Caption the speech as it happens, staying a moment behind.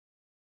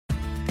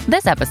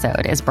This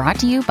episode is brought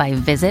to you by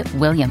Visit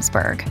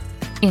Williamsburg.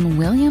 In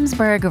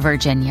Williamsburg,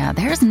 Virginia,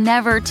 there's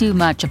never too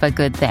much of a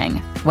good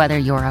thing. Whether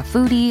you're a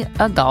foodie,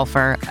 a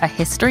golfer, a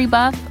history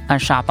buff, a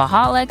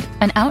shopaholic,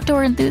 an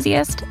outdoor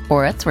enthusiast,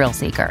 or a thrill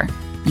seeker,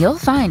 you'll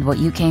find what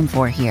you came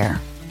for here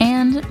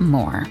and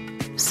more.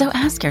 So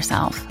ask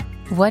yourself,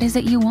 what is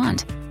it you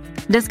want?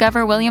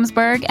 Discover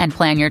Williamsburg and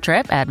plan your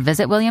trip at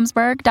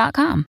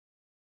visitwilliamsburg.com.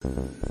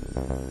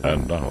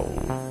 And now,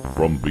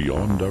 from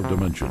beyond our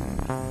dimension,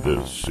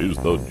 this is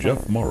the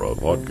Jeff Mara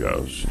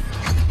Podcast.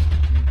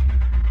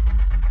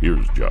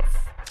 Here's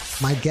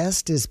Jeff. My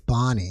guest is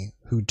Bonnie,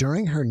 who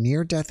during her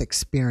near-death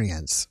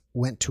experience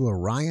went to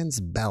Orion's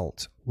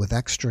belt with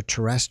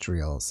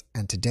extraterrestrials,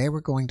 and today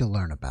we're going to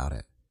learn about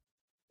it.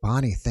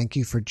 Bonnie, thank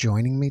you for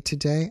joining me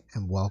today,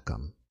 and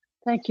welcome.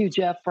 Thank you,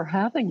 Jeff, for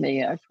having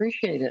me. I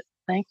appreciate it.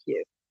 Thank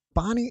you.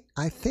 Bonnie,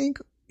 I think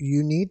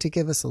you need to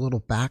give us a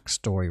little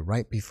backstory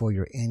right before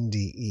your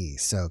NDE.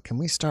 So can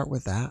we start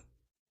with that?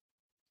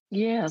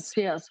 Yes.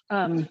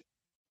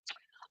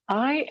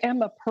 I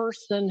am a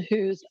person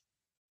who's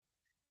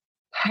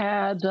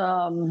had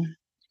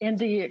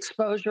NDE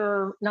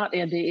exposure, not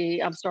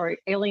NDE, I'm sorry,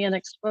 alien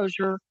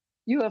exposure,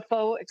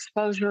 UFO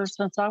exposure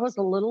since I was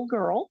a little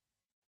girl.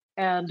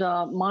 And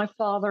my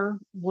father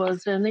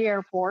was in the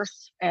Air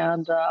Force,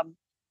 and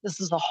this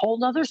is a whole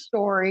nother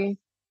story,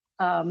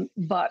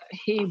 but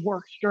he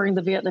worked during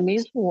the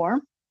Vietnamese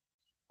War.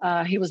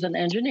 He was an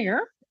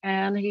engineer,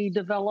 and he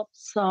developed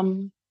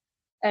some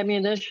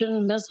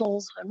ammunition,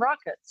 missiles, and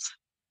rockets.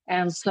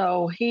 And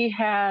so he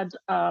had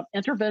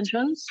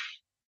interventions,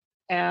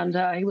 and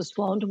he was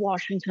flown to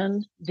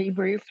Washington,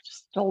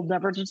 debriefed, told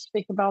never to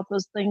speak about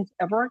those things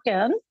ever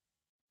again.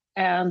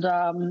 And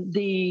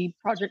the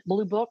Project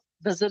Blue Book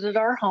visited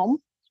our home.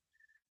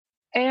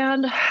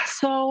 And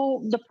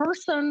so the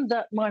person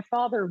that my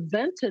father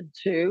vented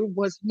to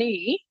was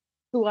me,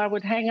 who I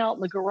would hang out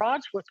in the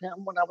garage with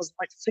him when I was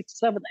like 6,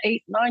 7,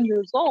 8, 9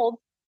 years old.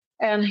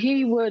 And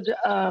he would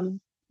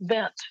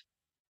vent,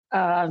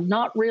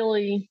 not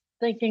really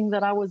thinking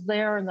that I was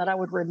there and that I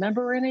would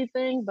remember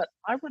anything, but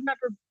I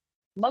remembered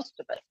most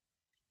of it.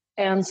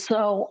 And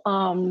so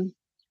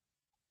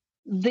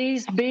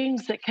these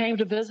beings that came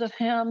to visit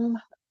him,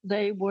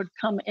 they would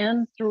come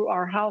in through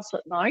our house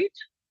at night,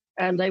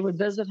 and they would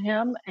visit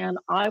him, and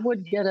I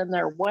would get in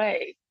their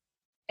way.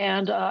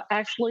 And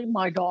actually,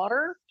 my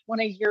daughter,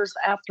 20 years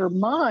after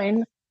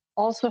mine,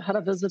 also had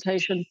a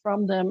visitation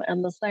from them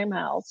in the same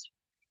house.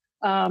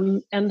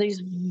 And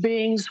these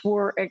beings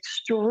were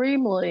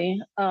extremely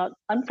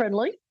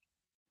unfriendly.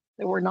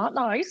 They were not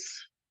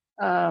nice.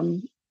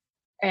 And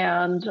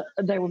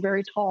they were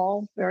very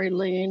tall, very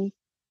lean.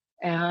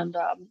 And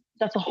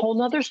that's a whole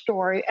nother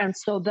story. And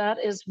so that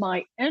is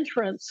my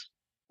entrance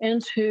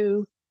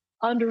into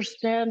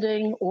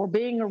understanding or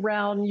being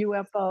around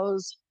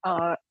UFOs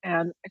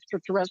and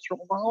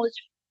extraterrestrial knowledge.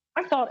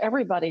 I thought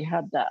everybody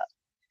had that.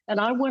 And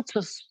I went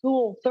to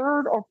school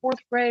 3rd or 4th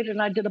grade,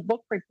 and I did a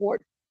book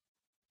report,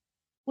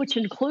 which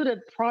included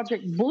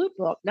Project Blue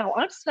Book. Now,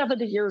 I'm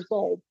 70 years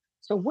old,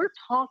 so we're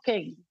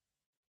talking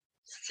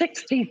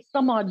 60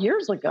 some odd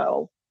years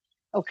ago,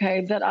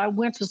 okay, that I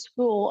went to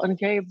school and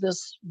gave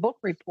this book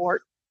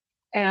report.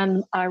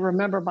 And I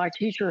remember my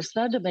teacher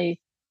said to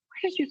me,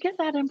 "Where did you get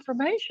that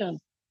information?"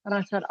 And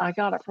I said, "I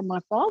got it from my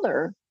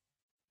father."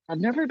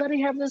 "Doesn't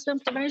everybody have this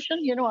information?"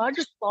 I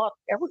just thought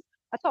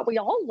I thought we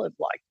all lived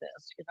like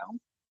this.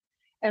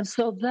 And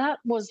so that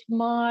was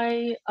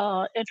my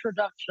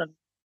introduction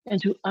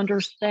into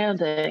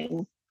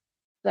understanding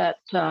that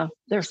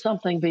there's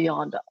something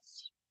beyond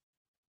us.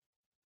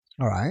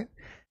 All right.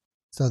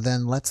 So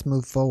then let's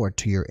move forward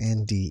to your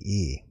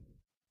NDE.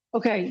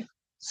 Okay.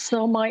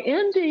 So my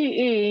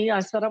NDE, I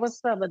said I was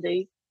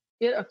 70.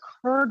 It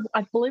occurred,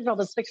 I believe I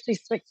was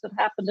 66. It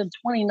happened in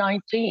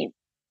 2019.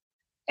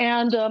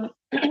 And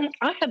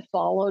I had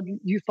followed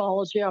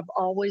ufology. I've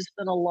always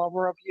been a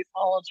lover of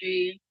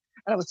ufology.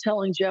 And I was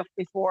telling Jeff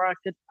before, I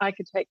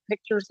could take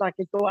pictures. I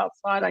could go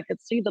outside. I could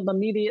see them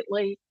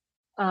immediately.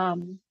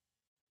 And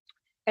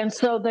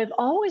so they've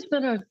always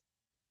been a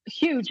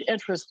huge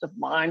interest of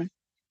mine.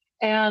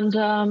 And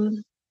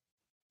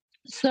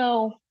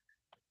so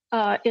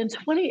in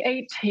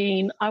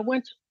 2018, I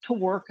went to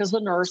work as a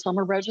nurse. I'm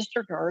a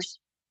registered nurse.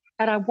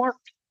 And I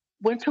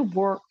went to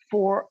work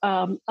for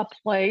a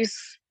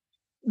place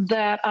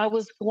that I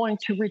was going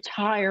to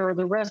retire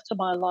the rest of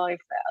my life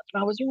at.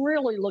 And I was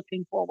really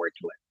looking forward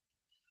to it.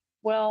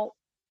 Well,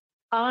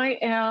 I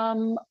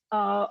am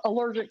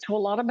allergic to a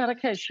lot of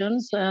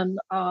medications, and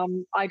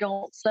I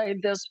don't say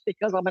this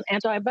because I'm an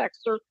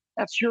anti-vaxxer.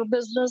 That's your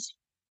business.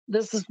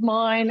 This is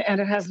mine, and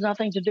it has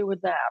nothing to do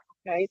with that,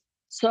 okay?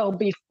 So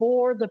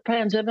before the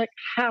pandemic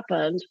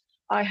happened,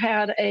 I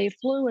had a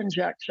flu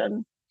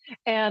injection,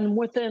 and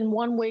within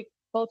 1 week,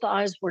 both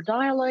eyes were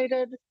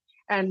dilated,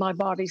 and my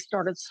body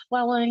started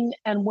swelling,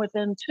 and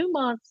within 2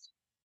 months,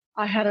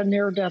 I had a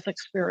near-death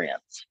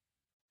experience.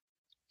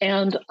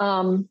 And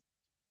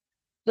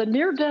the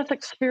near-death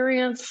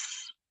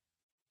experience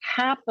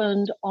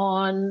happened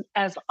on,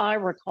 as I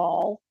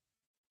recall,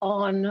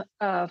 on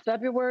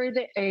February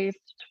the 8th,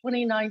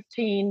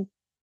 2019,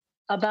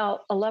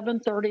 about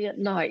 11:30 at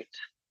night.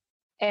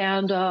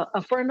 And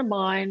a friend of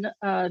mine,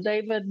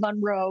 David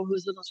Monroe,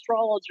 who's an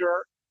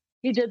astrologer,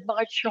 he did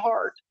my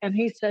chart and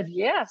he said,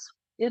 yes,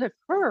 it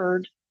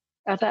occurred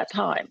at that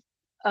time.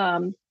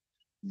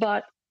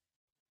 But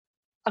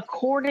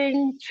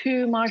according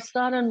to my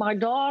son and my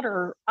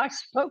daughter, I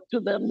spoke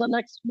to them the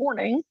next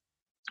morning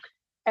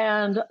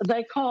and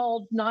they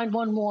called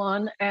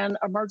 911 and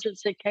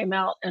emergency came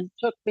out and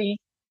took me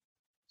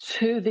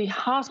to the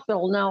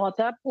hospital. Now, at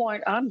that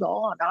point, I'm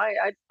gone.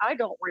 I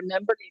don't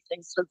remember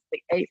anything since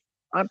the 8th.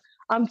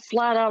 I'm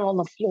flat out on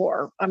the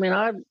floor. I mean,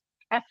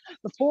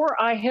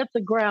 before I hit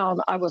the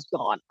ground, I was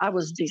gone. I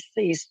was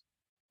deceased.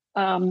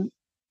 And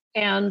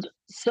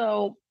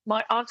so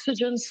my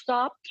oxygen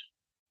stopped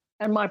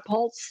and my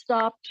pulse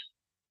stopped.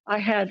 I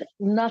had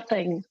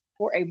nothing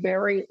for a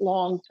very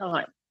long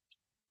time.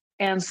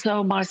 And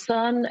so my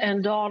son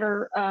and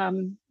daughter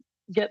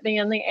get me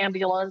in the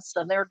ambulance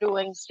and they're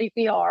doing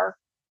CPR.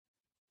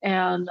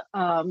 And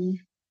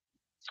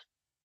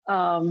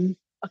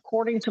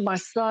according to my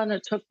son,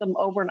 it took them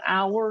over an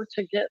hour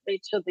to get me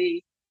to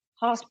the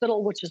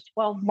hospital, which is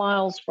 12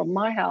 miles from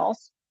my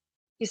house.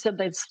 He said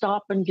they'd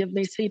stop and give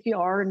me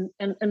CPR.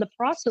 And in the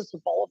process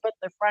of all of it,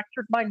 they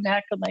fractured my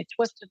neck and they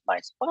twisted my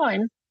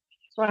spine.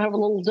 So I have a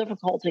little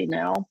difficulty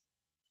now.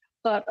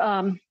 But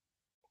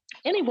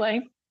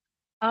anyway,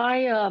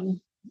 I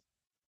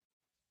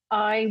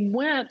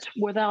went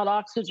without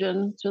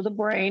oxygen to the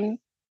brain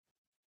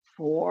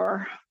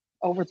for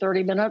over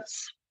 30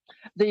 minutes.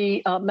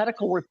 The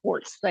medical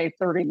reports say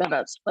 30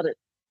 minutes, but it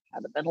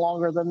had been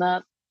longer than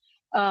that.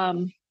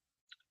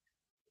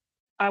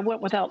 I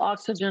went without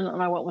oxygen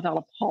and I went without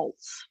a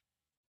pulse.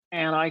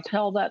 And I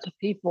tell that to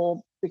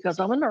people because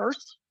I'm a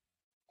nurse.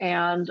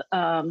 And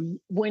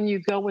when you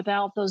go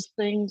without those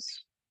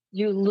things,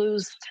 you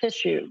lose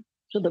tissue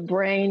to the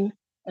brain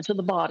and to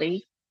the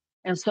body.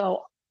 And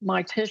so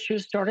my tissue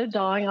started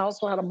dying. I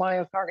also had a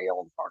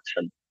myocardial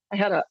infarction. I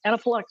had an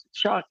anaphylactic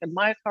shock and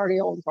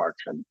myocardial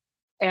infarction.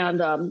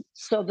 And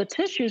so the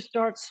tissue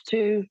starts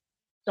to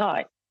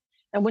die.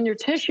 And when your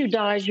tissue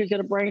dies, you get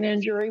a brain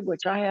injury,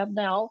 which I have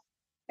now.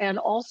 And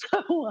also,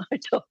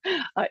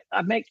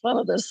 I make fun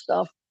of this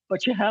stuff,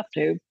 but you have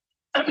to.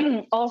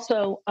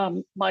 Also,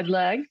 my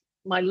left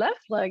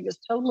leg is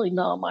totally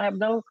numb. I have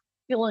no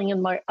feeling in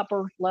my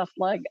upper left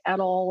leg at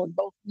all, and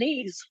both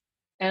knees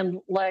and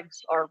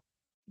legs are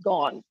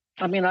gone.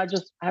 I mean, I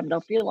just have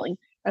no feeling.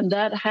 And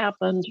that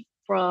happened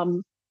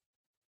from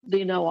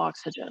the no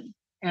oxygen.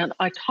 And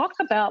I talk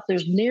about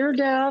there's near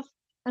death,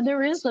 and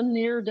there is a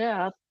near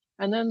death,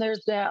 and then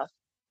there's death.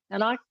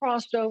 And I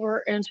crossed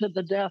over into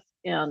the death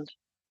end.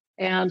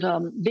 And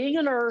being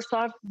a nurse,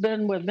 I've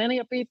been with many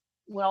people,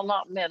 well,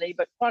 not many,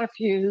 but quite a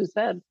few who's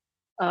had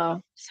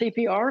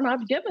CPR, and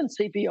I've given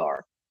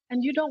CPR.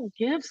 And you don't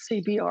give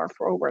CPR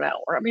for over an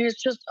hour. I mean, it's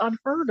just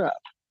unheard of.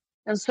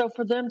 And so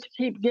for them to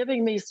keep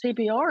giving me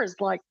CPR is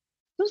like,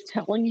 who's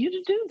telling you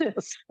to do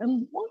this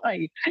and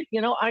why? You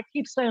know, I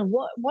keep saying,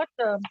 what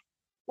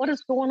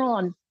is going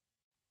on?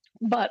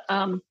 But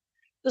the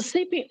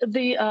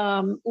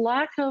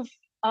lack of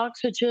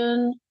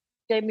oxygen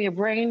gave me a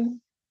brain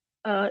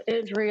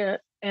injury,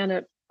 and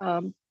it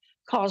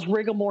caused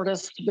rigor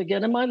mortis to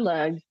begin in my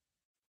leg.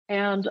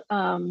 And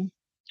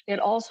it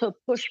also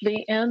pushed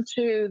me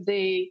into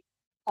the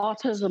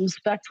autism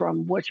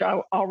spectrum, which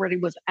I already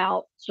was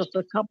out just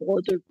a couple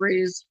of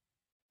degrees,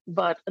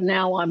 but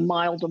now I'm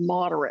mild to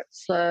moderate.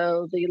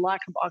 So the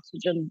lack of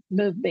oxygen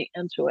moved me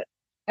into it.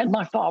 And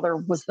my father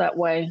was that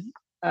way,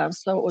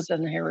 so it was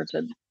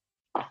inherited.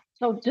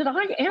 So did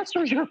I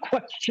answer your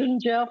question,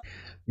 Jeff?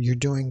 You're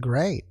doing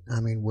great. I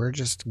mean,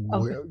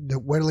 there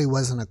really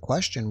wasn't a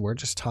question. We're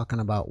just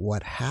talking about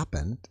what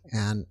happened.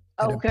 And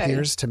it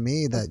appears to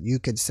me that you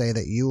could say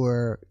that you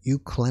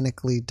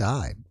clinically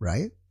died,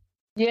 right?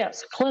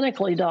 Yes,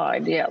 clinically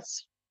died,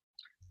 yes.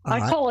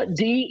 I call it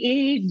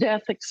DE,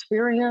 death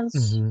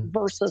experience,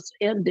 versus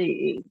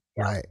NDE.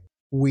 Yeah. Right.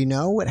 We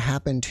know what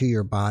happened to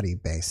your body,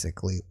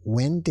 basically.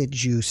 When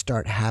did you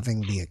start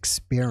having the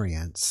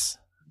experience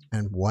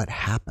and what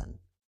happened?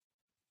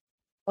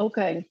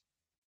 Okay.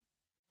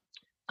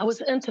 I was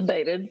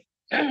intubated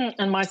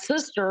and my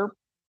sister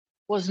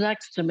was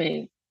next to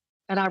me.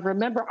 And I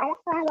remember I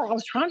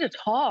was trying to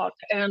talk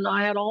and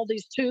I had all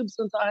these tubes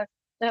since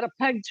they had a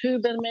PEG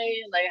tube in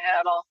me and they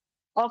had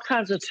all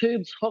kinds of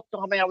tubes hooked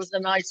on me. I was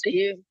in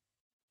ICU.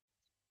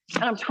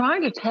 And I'm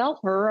trying to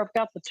tell her, I've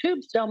got the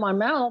tubes down my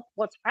mouth,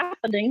 what's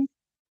happening.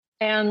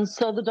 And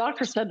so the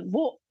doctor said,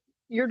 well,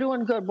 you're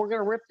doing good. We're going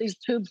to rip these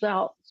tubes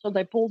out. So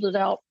they pulled it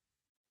out.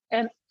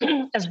 And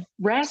as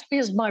raspy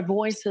as my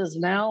voice is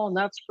now, and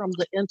that's from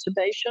the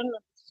intubation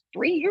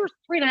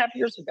 3.5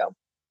 years ago.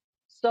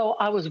 So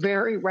I was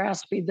very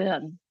raspy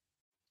then.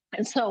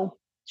 And so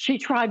she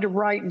tried to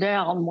write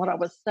down what I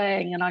was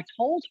saying. And I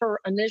told her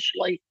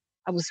initially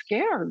I was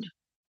scared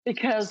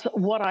because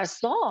what I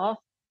saw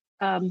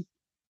frightened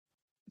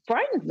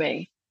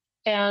me.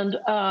 And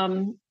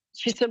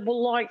she said,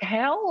 well, like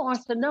hell? I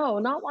said, no,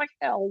 not like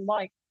hell,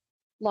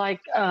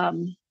 like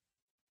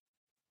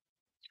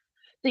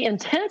the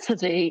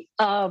intensity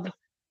of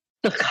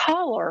the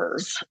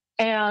colors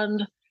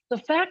and the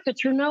fact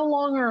that you're no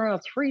longer in a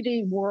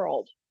 3D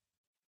world.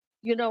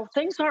 You know,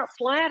 things aren't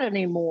flat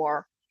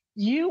anymore.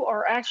 You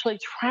are actually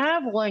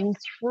traveling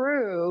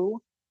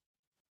through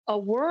a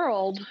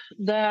world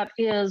that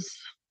is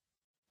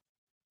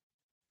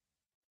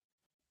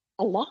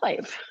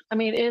alive. I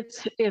mean,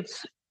 it's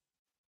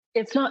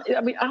not.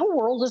 I mean, our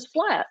world is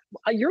flat.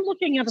 You're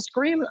looking at a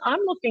screen. I'm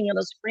looking at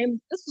a screen.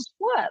 This is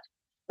flat.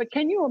 But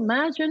can you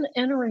imagine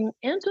entering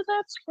into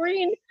that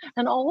screen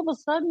and all of a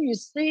sudden you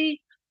see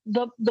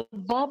the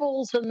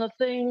bubbles and the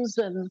things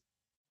and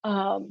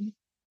um,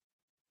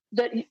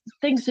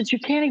 things that you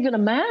can't even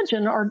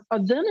imagine are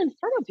then in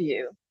front of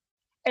you.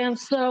 And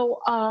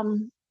so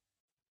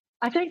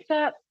I think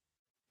that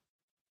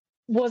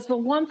was the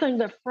one thing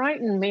that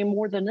frightened me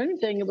more than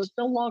anything. It was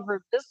no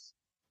longer this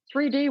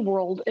 3D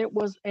world, it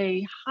was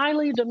a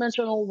highly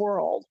dimensional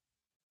world.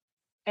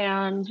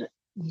 And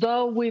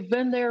though we've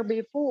been there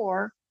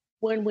before,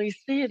 when we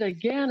see it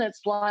again,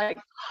 it's like,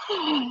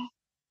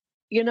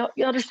 you know,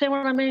 you understand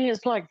what I mean?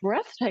 It's like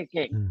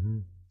breathtaking. Mm-hmm.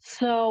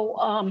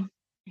 So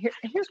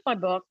here's my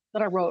book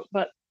that I wrote,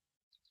 but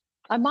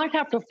I might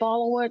have to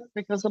follow it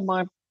because of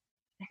my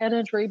head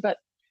injury. But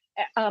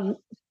and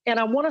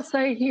I want to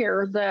say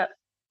here that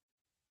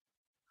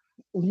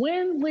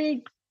when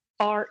we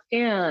are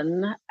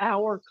in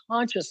our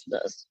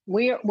consciousness,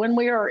 when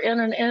we are in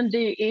an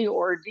NDE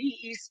or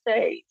DE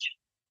stage,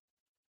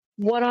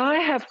 what I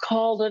have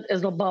called it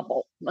is a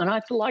bubble, and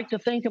I like to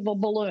think of a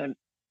balloon.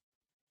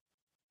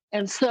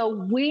 And so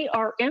we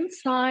are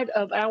inside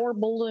of our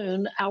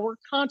balloon, our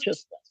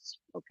consciousness,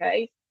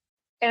 okay?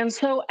 And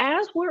so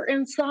as we're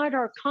inside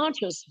our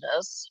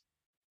consciousness,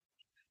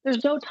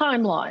 there's no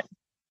timeline.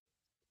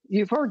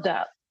 You've heard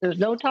that. There's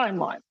no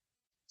timeline.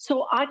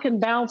 So I can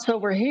bounce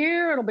over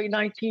here, it'll be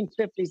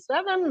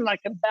 1957, and I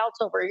can bounce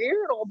over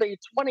here, it'll be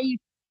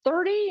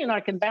 2030, and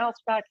I can bounce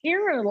back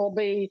here, and it'll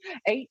be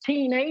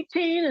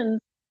 1818.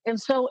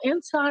 And so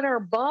inside our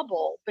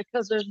bubble,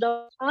 because there's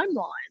no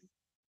timeline,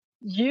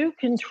 you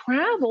can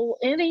travel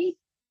any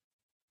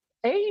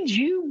age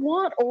you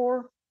want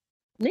or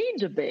need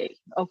to be,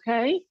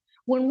 okay?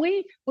 When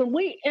we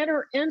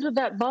enter into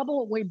that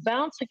bubble and we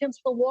bounce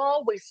against the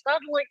wall, we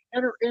suddenly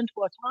enter into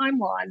a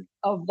timeline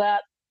of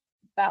that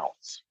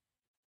bounce.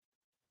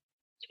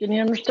 Can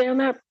you understand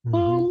that? Mm-hmm.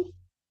 Boom,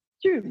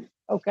 shoot.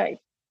 Okay.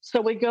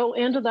 So we go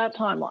into that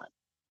timeline.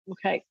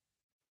 Okay.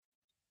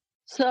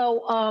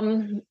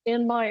 So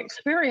in my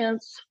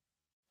experience,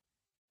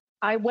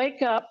 I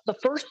wake up, the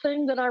first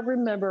thing that I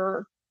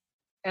remember,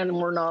 and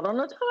we're not on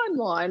a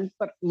timeline,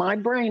 but my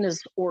brain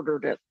has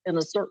ordered it in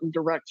a certain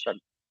direction.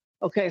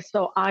 Okay,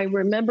 so I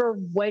remember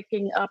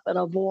waking up in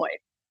a void,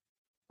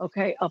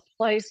 okay, a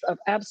place of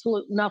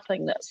absolute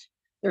nothingness.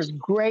 There's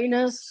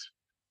grayness,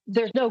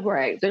 there's no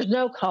gray, there's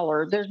no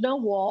color, there's no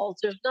walls,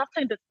 there's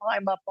nothing to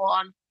climb up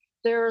on,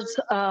 there's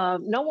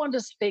no one to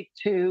speak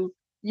to.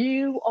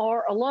 You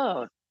are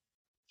alone.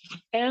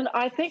 And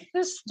I think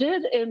this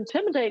did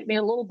intimidate me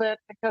a little bit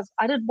because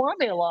I didn't want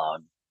to be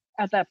alone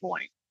at that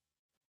point.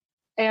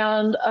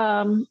 And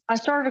I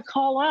started to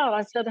call out.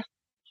 I said,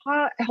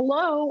 "Hi,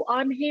 hello,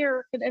 I'm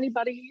here. Can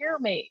anybody hear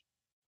me?"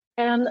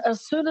 And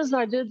as soon as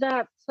I did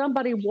that,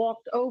 somebody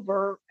walked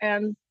over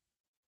and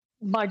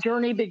my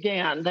journey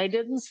began. They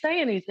didn't say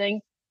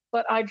anything,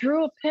 but I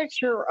drew a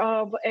picture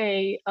of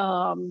I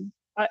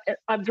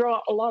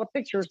draw a lot of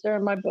pictures there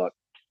in my book.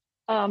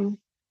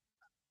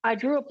 I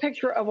drew a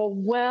picture of a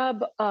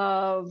web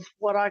of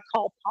what I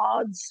call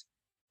pods,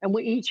 and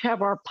we each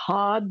have our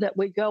pod that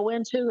we go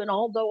into. And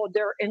although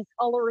they're in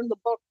color in the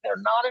book, they're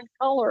not in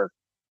color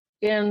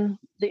in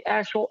the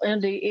actual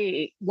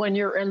NDE when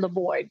you're in the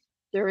void.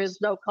 There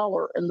is no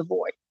color in the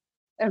void.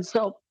 And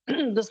so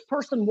this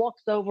person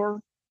walks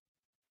over,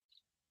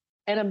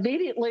 and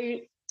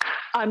immediately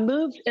I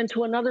moved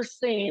into another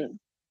scene.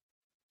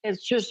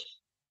 It's just,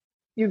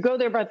 you go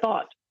there by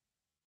thought.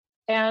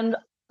 And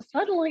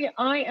suddenly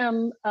I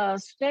am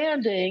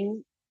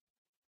standing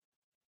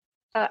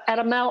at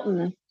a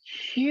mountain,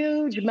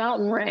 huge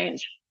mountain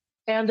range,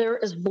 and there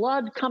is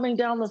blood coming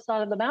down the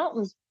side of the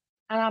mountains.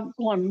 And I'm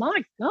going,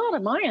 my God,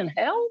 am I in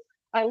hell?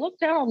 I look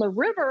down on the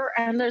river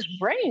and there's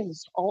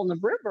brains all in the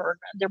river.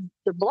 They're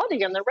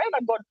bloody and they're red.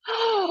 I'm going,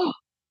 oh,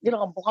 you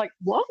know, I'm like,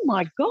 oh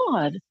my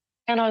God.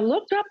 And I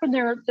looked up and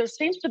there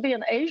seems to be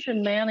an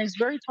Asian man. He's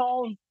very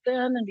tall and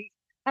thin and he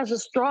has a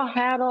straw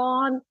hat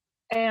on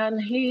and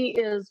he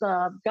is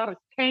got a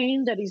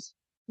cane that he's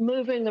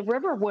moving the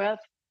river with.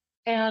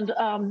 And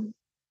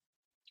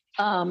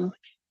I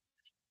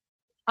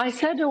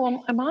said to him,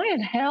 am I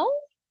in hell?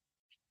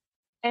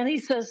 And he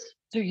says,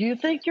 do you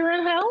think you're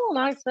in hell? And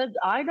I said,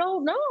 I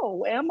don't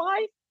know. Am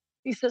I?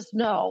 He says,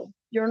 no,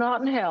 you're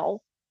not in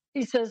hell.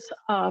 He says,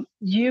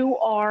 you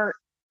are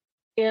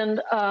in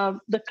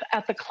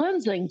at the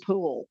cleansing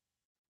pool.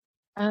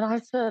 And I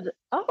said,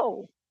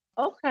 oh,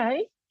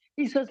 okay.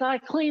 He says, I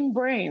clean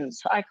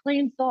brains. I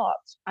clean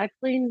thoughts. I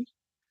clean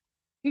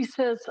he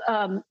says,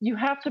 you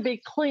have to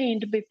be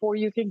cleaned before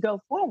you can go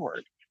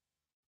forward.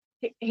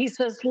 He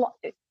says,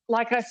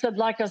 like I said,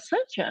 like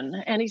ascension.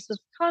 And he says,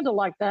 kind of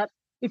like that.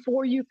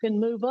 Before you can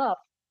move up,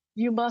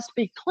 you must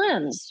be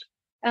cleansed.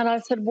 And I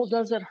said, well,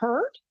 does it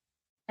hurt?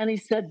 And he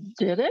said,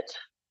 did it?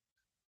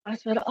 I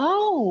said,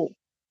 oh,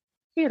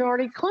 he had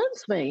already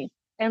cleansed me.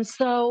 And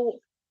so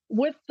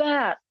with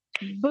that,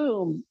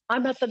 boom,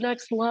 I'm at the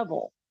next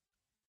level.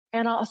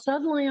 And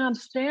suddenly I'm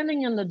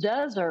standing in the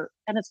desert,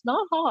 and it's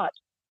not hot,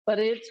 but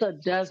it's a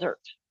desert.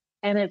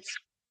 And it's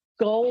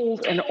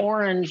gold and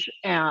orange,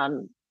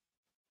 and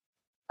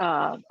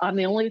I'm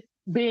the only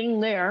being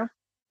there.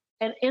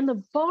 And in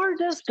the far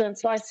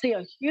distance, I see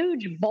a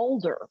huge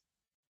boulder,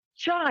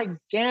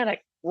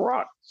 gigantic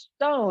rock,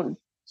 stone,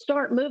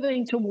 start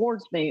moving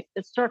towards me.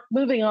 It starts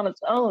moving on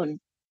its own.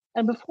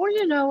 And before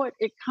you know it,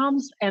 it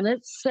comes and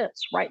it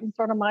sits right in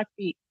front of my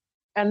feet.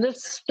 And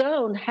this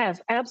stone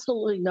has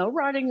absolutely no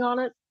writing on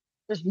it.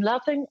 There's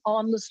nothing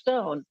on the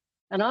stone.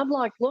 And I'm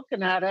like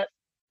looking at it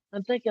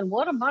and thinking,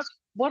 what am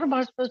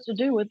I supposed to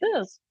do with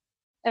this?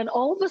 And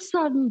all of a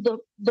sudden,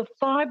 the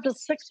 5 to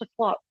 6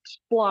 o'clock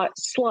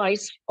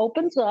slice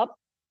opens up.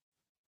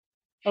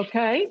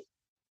 Okay.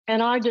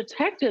 And I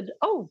detected,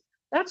 oh,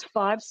 that's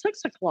 5, 6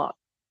 o'clock.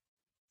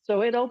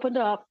 So it opened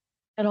up,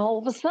 and all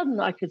of a sudden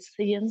I could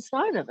see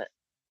inside of it.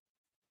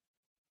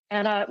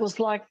 And it was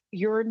like,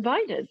 you're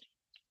invited.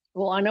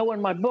 Well, I know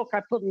in my book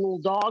I put a little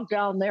dog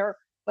down there,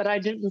 but I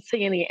didn't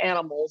see any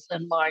animals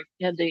in my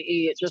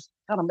NDE. It just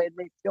kind of made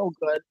me feel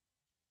good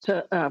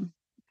to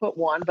put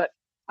one. But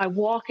I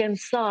walk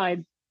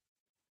inside,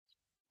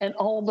 and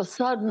all of a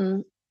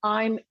sudden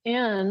I'm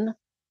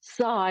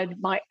inside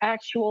my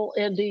actual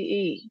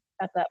NDE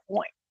at that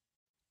point.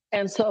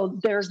 And so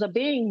there's a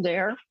being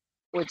there,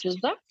 which is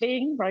that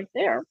being right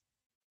there.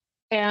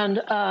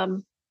 And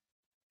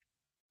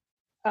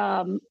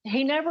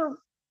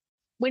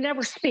we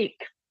never speak.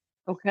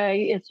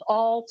 Okay. It's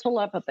all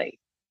telepathy.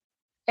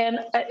 And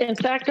in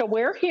fact, I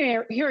wear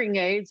hearing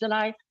aids, and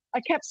I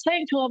kept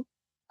saying to him,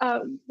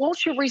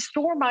 won't you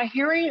restore my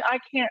hearing? I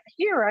can't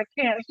hear.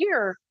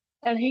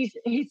 And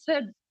he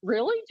said,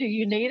 really? Do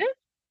you need it?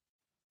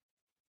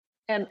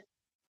 And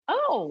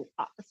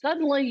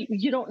suddenly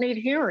you don't need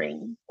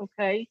hearing.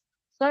 Okay.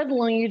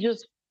 Suddenly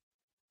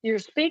you're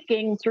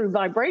speaking through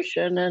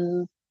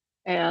vibration,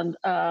 and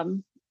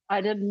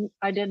I didn't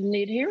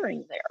need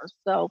hearing there.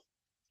 So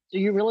do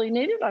you really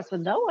need it? I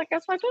said, no, I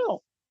guess I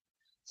don't.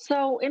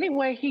 So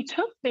anyway, he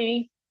took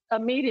me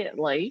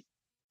immediately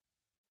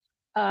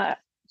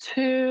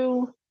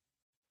to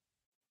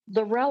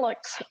the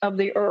relics of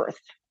the earth.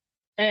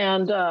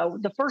 And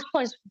the first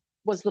place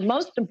was the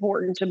most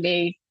important to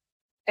me,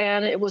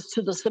 and it was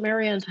to the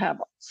Sumerian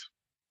tablets.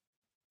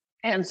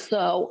 And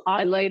so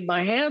I laid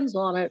my hands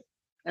on it,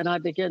 and I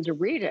began to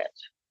read it.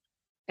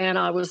 And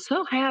I was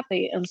so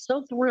happy and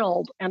so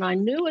thrilled. And I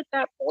knew at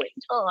that point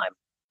in time,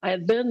 I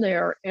had been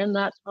there in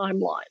that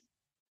timeline.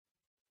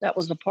 That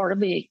was a part of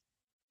me.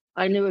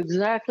 I knew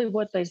exactly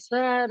what they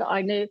said.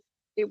 I knew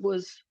it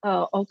was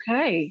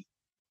okay.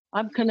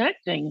 I'm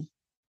connecting.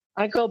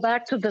 I go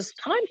back to this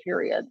time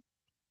period.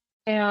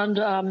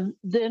 And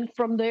then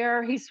from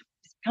there, he's,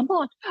 come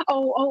on.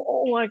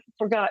 Oh, I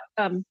forgot.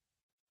 The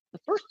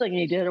first thing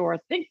he did, or I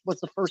think was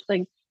the first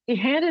thing, he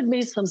handed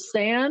me some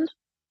sand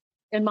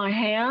in my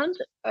hand.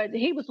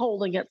 He was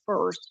holding it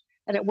first,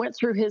 and it went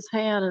through his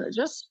hand, and it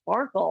just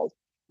sparkled.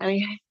 And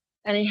he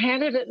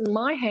handed it in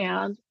my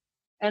hand,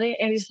 and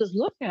he says,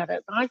 look at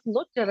it. And I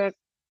looked at it,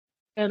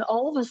 and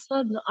all of a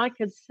sudden I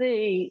could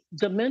see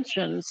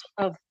dimensions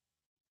that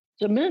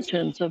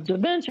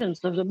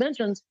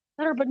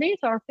are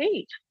beneath our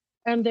feet.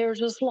 And they're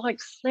just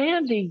like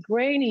sandy,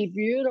 grainy,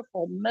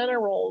 beautiful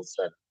minerals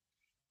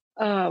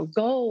and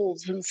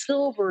golds and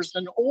silvers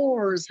and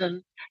ores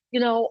and,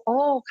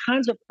 all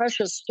kinds of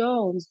precious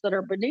stones that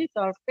are beneath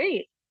our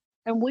feet.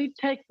 And we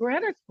take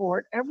granted for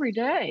it every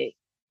day.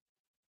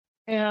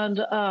 And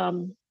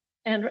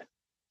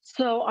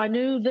so I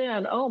knew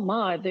then, oh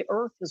my, the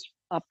earth is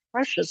a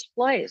precious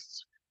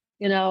place.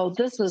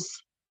 This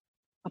is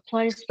a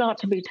place not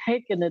to be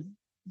taken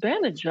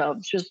advantage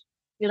of, just,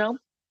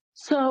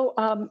 So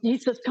he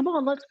says, come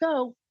on, let's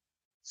go.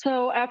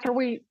 So after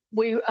we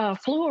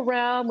flew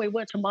around, we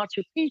went to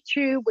Machu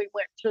Picchu, we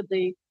went to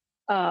the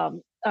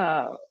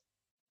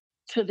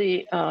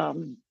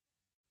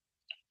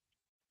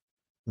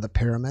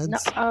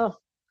pyramids.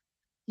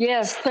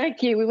 Yes,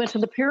 thank you. We went to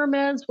the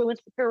pyramids. We went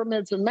to the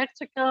pyramids in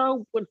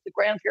Mexico. Went to the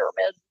Grand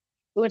Pyramid.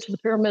 We went to the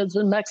pyramids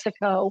in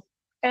Mexico,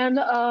 and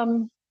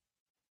kind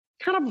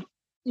of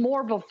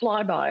more of a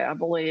flyby, I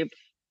believe.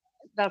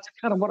 That's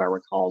kind of what I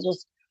recall.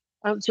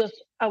 I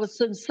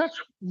was in such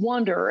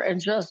wonder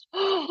and just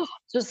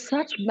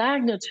such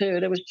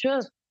magnitude. It was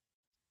just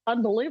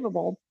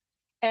unbelievable.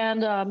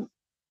 And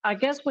I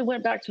guess we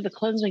went back to the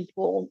cleansing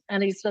pool,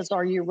 and he says,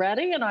 "Are you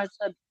ready?" And I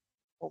said,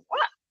 well,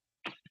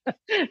 "What?"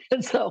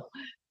 And so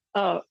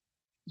I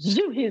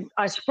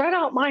spread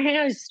out my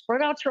hands,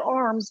 spread out your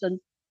arms, and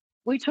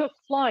we took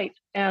flight,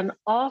 and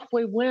off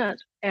we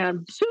went,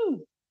 and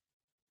zoom.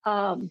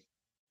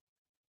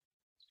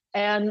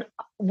 And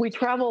we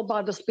travel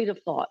by the speed of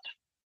thought.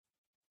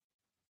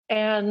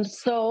 And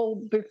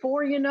so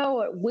before you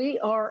know it,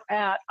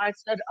 I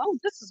said, oh,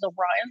 this is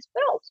Orion's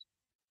belt.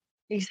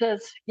 He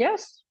says,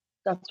 yes,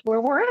 that's where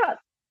we're at.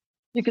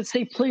 You could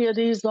see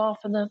Pleiades off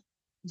in the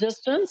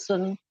distance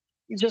and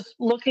just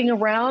looking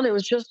around. It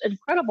was just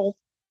incredible.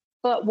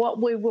 But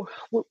what we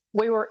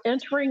were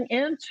entering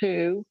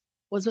into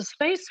was a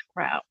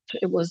spacecraft.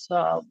 It was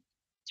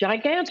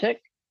gigantic,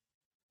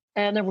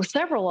 and there were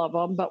several of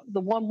them, but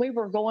the one we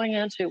were going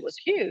into was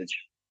huge.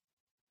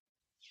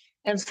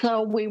 And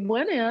so we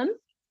went in,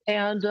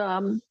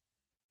 and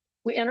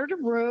we entered a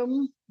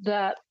room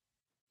that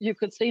you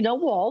could see no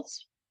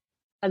walls,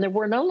 and there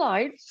were no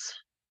lights,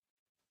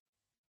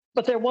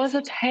 but there was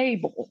a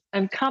table,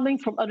 and coming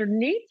from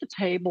underneath the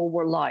table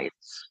were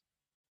lights.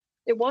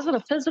 It wasn't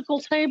a physical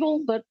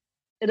table, but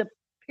it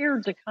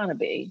appeared to kind of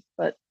be,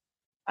 but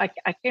I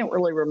can't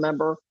really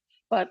remember.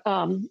 But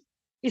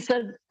he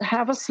said,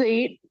 have a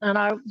seat,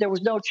 and there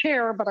was no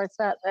chair, but I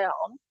sat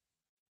down.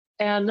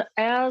 And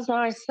as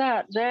I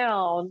sat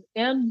down,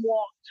 in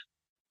walked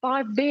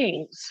 5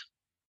 beings,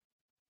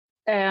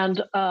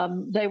 and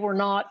they were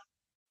not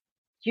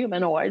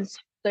humanoids.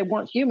 They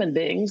weren't human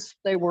beings.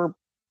 They were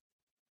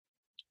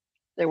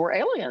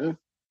alien.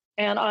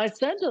 And I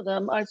said to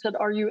them, I said,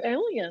 are you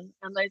alien?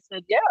 And they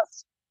said,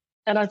 yes.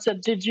 And I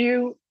said, did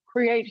you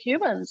create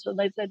humans? And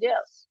they said,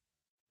 yes.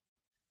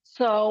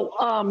 So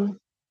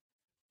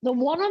the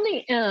one on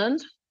the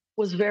end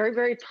was very,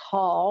 very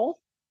tall.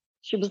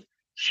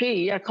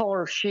 I call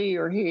her she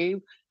or he,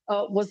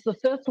 was the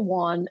 5th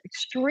one,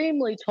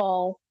 extremely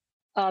tall,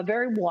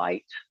 very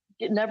white.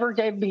 It never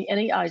gave me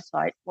any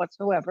eyesight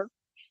whatsoever.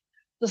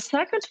 The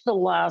second to the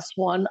last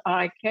one,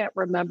 I can't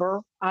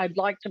remember. I'd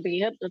like to be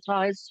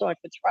hypnotized so I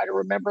could try to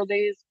remember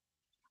these.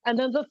 And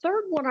then the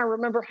third one I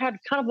remember had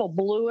kind of a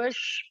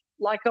bluish,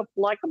 like a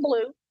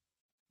blue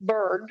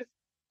bird,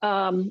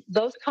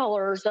 those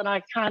colors. And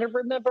I kind of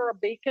remember a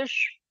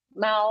beakish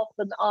mouth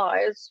and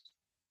eyes.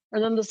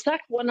 And then the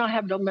second one I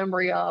have no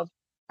memory of.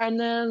 And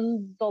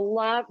then the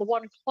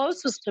one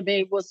closest to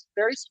me was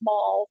very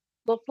small,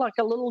 looked like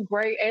a little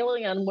gray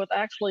alien with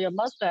actually a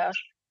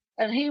mustache.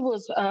 And he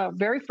was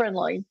very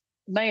friendly,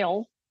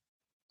 male.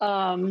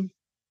 And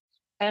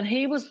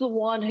he was the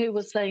one who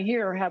was saying,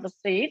 here, have a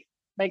seat,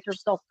 make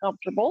yourself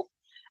comfortable.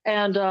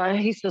 And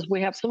he says,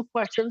 we have some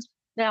questions.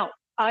 Now,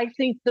 I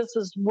think this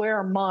is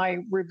where my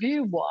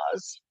review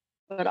was,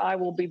 but I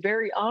will be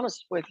very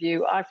honest with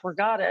you. I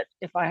forgot it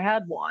if I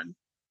had one.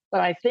 But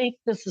I think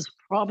this is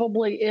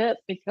probably it,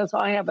 because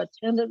I have a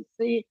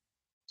tendency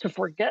to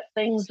forget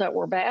things that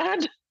were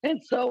bad. And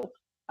so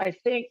I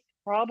think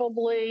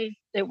probably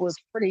it was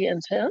pretty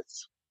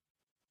intense.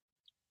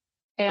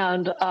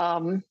 And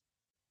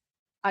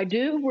I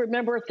do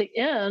remember at the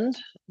end,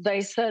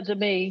 they said to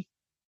me,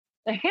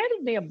 they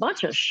handed me a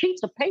bunch of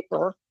sheets of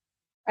paper,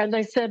 and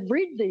they said,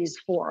 read these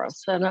for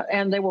us.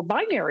 And they were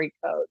binary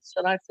codes.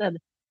 And I said,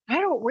 I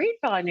don't read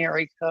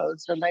binary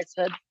codes. And they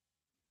said,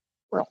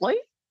 really?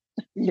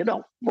 You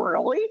don't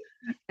really?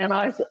 And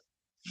I said,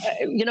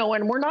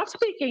 and we're not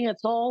speaking,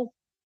 it's all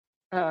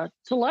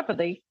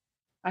telepathy.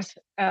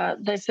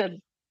 They said,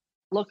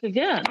 look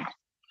again.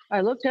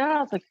 I looked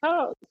out the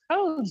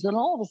codes, and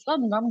all of a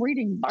sudden I'm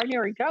reading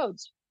binary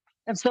codes.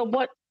 And so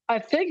what I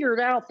figured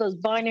out those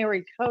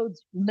binary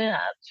codes meant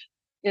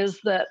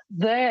is that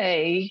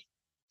they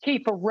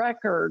keep a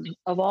record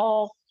of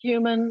all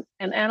human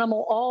and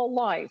animal, all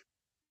life.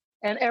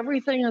 And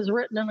everything is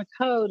written in a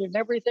code, and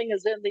everything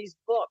is in these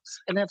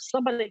books. And if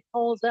somebody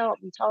calls out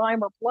in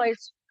time or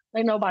place,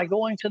 they know by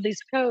going to these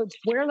codes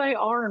where they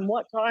are and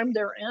what time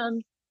they're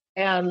in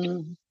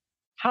and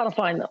how to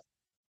find them.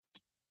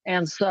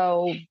 And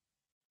so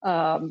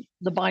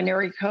the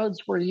binary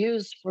codes were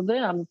used for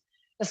them.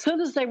 As soon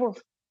as they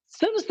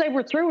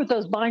were through with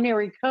those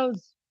binary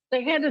codes,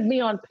 they handed me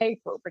on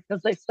paper,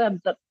 because they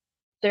said that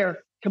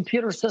their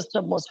computer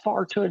system was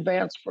far too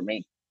advanced for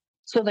me.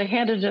 So they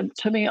handed it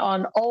to me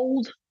on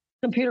old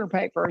computer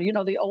paper.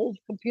 The old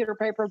computer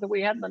paper that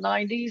we had in the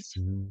 90s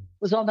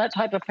was on that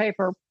type of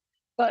paper.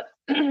 But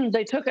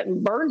they took it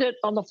and burned it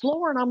on the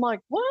floor. And I'm like,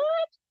 what?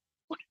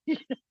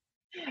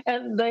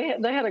 And they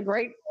had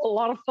a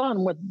lot of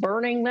fun with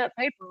burning that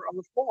paper on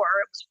the floor.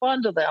 It was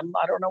fun to them.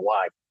 I don't know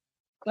why,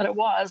 but it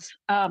was.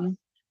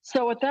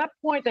 So at that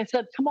point, they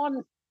said, come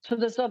on to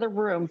this other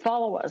room,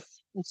 follow us.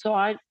 And so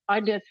I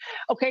did.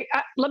 Okay,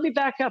 let me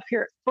back up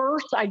here.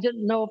 First, I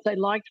didn't know if they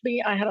liked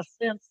me. I had a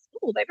sense,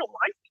 they don't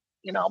like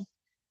me,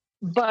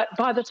 But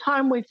by the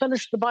time we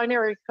finished the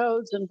binary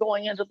codes and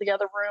going into the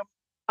other room,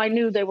 I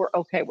knew they were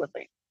okay with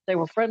me. They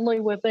were friendly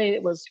with me.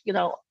 It was,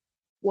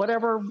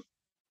 whatever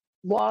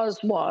was.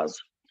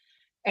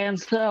 And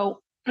so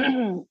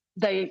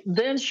they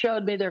then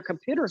showed me their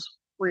computer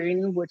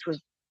screen, which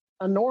was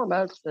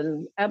enormous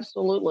and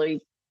absolutely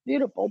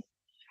beautiful.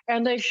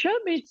 And they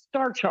showed me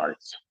star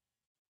charts.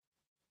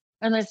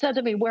 And they said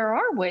to me, where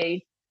are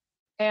we?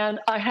 And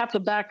I have to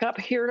back up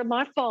here to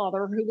my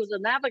father, who was a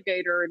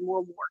navigator in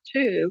World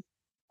War II,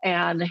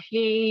 and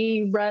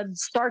he read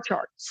star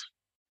charts.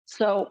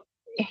 So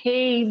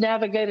he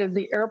navigated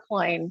the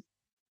airplane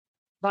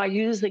by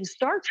using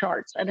star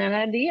charts, and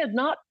he had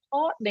not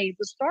taught me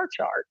the star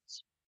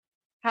charts,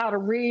 how to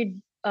read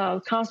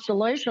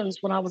constellations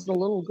when I was a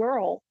little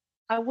girl.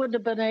 I wouldn't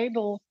have been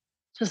able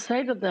to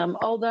say to them,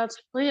 "Oh, that's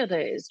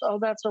Pleiades. Oh,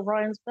 that's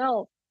Orion's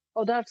belt.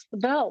 Oh, that's the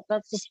belt.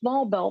 That's the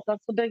small belt.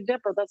 That's the Big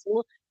Dipper. That's the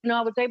little."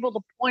 I was able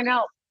to point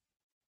out,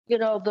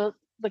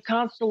 the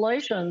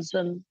constellations,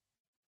 and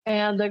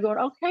they're going,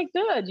 "Okay,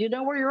 good. You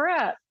know where you're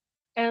at."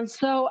 And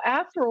so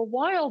after a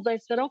while, they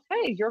said,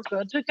 "Okay, you're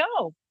good to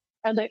go."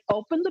 And they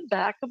opened the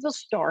back of the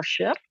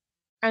starship,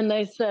 and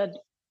they said,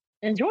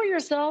 "Enjoy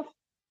yourself,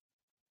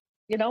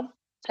 you know,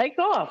 take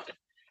off."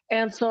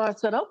 And so I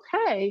said,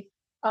 "Okay,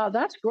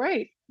 that's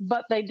great."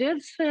 But they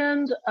did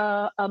send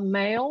a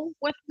male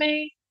with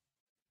me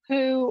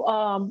who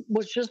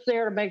was just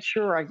there to make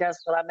sure, I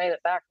guess, that I made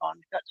it back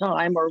on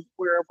time or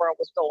wherever I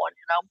was going,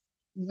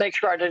 make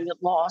sure I didn't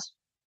get lost.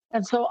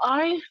 And so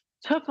I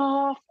took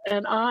off,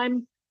 and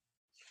I'm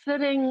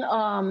sitting,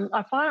 I'm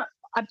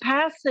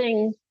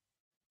passing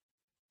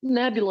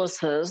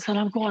nebuluses, and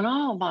I'm going,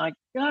 "Oh my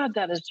God,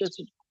 that is just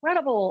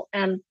incredible."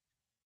 And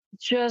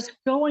just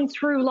going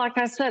through, like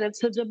I said,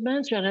 it's a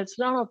dimension. It's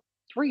not a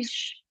three,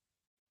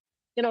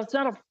 it's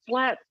not a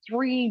flat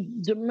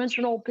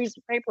 3-dimensional piece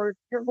of paper.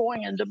 You're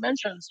going in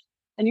dimensions,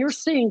 and you're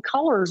seeing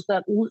colors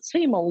that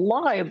seem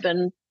alive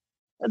and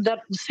that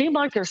seem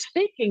like they're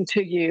speaking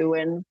to you.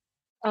 And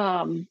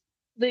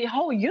the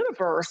whole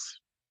universe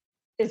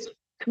is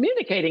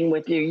communicating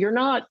with you. You're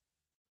not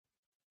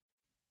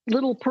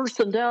little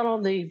person down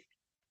on the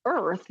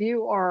earth.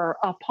 You are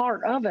a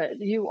part of it.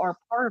 You are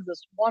part of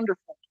this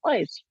wonderful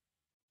place.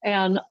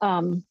 And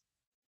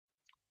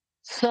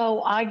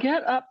so I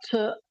get up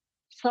to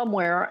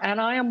somewhere, and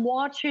I am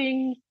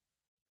watching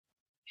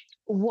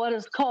what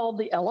is called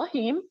the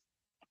Elohim,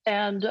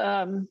 and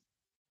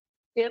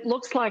it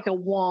looks like a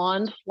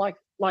wand, like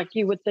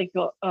you would think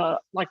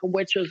like a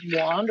witch's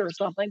wand or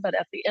something. But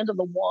at the end of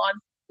the wand,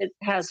 it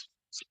has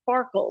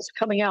sparkles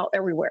coming out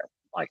everywhere,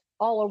 like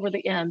all over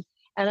the end.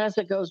 And as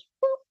it goes,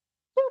 boop,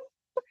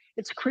 boop,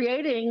 it's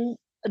creating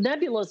a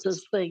nebulous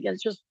thing.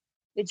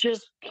 It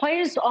just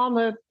plays on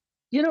the,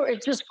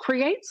 it just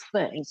creates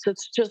things.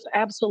 It's just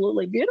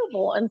absolutely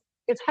beautiful. And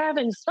it's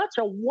having such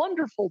a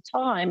wonderful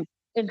time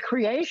in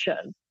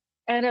creation.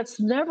 And it's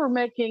never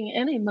making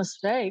any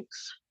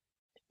mistakes.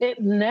 It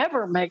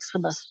never makes a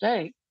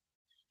mistake.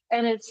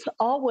 And it's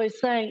always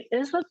saying,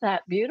 "Isn't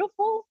that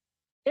beautiful?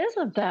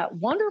 Isn't that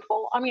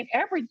wonderful?" I mean,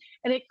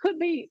 and it could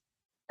be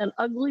an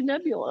ugly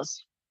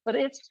nebulous, but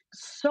it's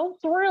so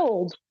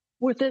thrilled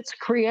with its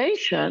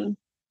creation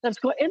that's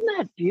going, "Isn't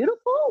that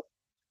beautiful?"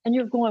 And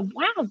you're going,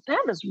 "Wow,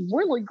 that is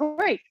really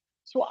great."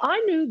 So I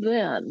knew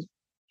then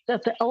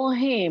that the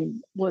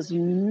Elohim was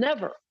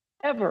never,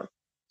 ever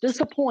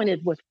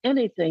disappointed with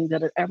anything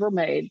that it ever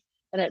made.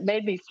 And it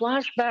made me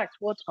flash back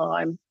to a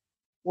time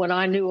when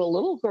I knew a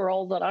little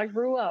girl that I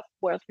grew up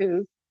with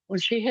who, when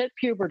she hit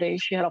puberty,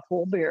 she had a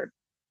full beard.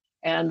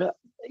 And,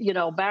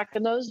 back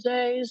in those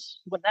days,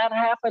 when that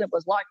happened, it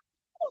was like,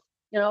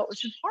 it was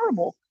just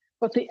horrible.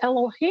 But the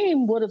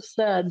Elohim would have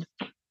said,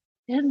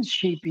 "Isn't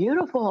she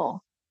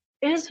beautiful?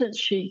 Isn't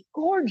she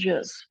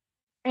gorgeous?"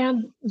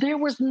 And there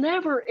was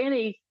never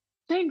any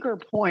finger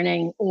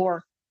pointing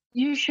or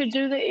 "you should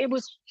do that." It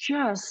was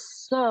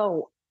just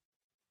so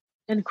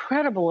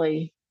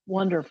incredibly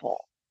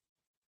wonderful.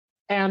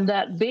 And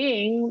that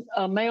being,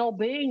 a male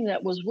being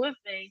that was with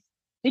me,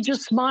 he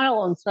just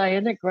smile and say,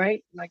 "Isn't it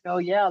great?" And I go,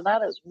 "Yeah,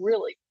 that is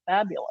really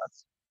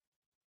fabulous."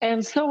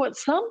 And so at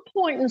some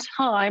point in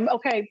time,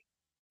 okay,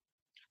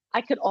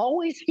 I could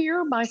always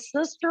hear my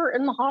sister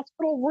in the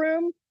hospital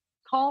room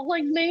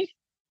calling me,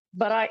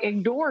 but I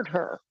ignored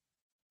her.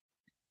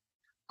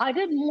 I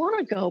didn't want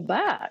to go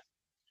back.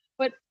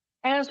 But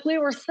as we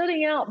were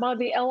sitting out by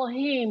the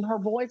Elohim, her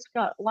voice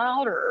got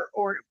louder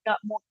or it got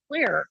more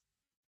clear.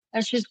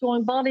 And she's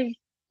going, "Bonnie,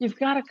 you've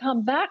got to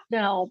come back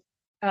now."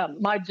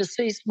 My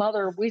deceased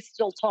mother, we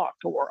still talk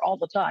to her all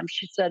the time.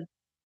 She said,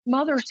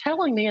 "Mother's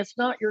telling me it's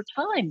not your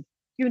time.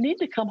 You need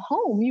to come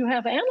home. You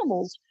have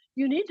animals.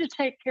 You need to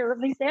take care of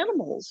these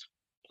animals.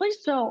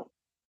 Please don't,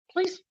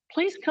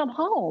 please come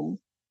home."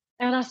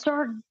 And I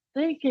started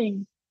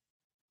thinking,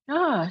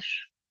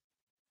 gosh,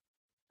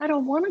 I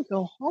don't want to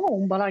go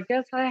home, but I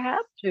guess I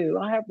have to.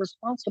 I have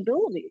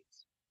responsibilities.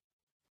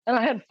 And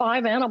I had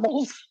 5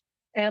 animals,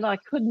 and I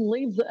couldn't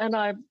leave and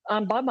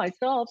I'm by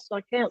myself, so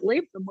I can't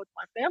leave them with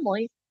my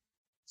family.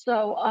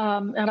 So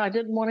and I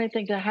didn't want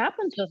anything to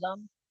happen to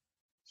them.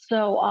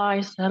 So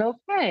I said,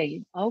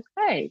 okay.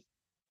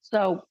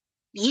 So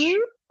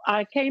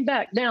I came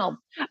back. Now,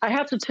 I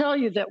have to tell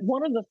you that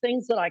one of the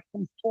things that I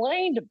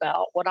complained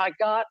about when I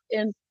got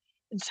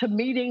into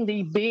meeting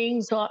the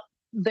beings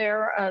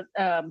there,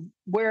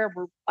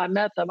 wherever I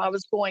met them, I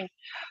was going,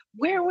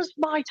 "Where was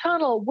my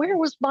tunnel? Where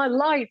was my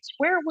lights?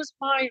 Where was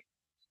my,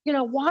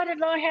 why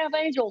didn't I have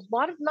angels?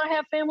 Why didn't I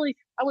have family?"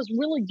 I was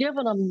really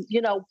giving them,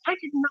 why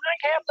didn't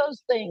I have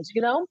those things,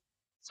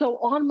 So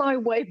on my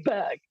way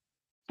back,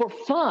 for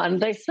fun,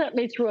 they sent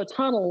me through a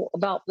tunnel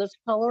about this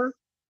color.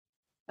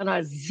 and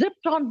I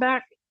zipped on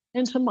back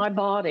into my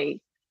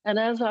body. And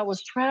as I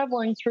was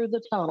traveling through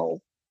the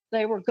tunnel,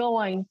 they were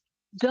going,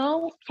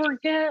 "Don't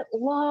forget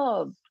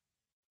love.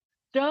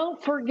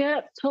 Don't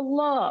forget to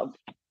love."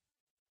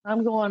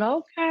 I'm going,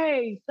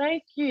 "Okay,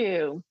 thank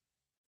you."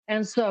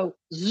 And so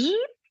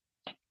zoop,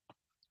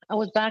 I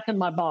was back in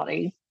my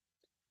body,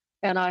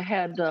 and I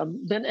had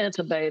been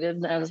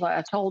intubated, as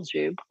I told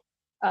you.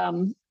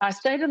 I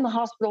stayed in the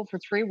hospital for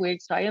 3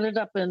 weeks. I ended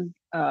up in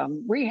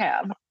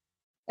rehab.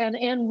 And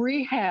in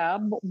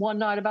rehab, one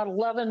night, about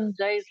 11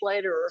 days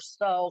later or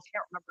so,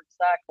 can't remember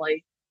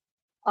exactly,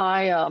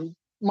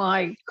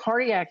 my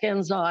cardiac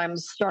enzymes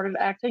started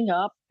acting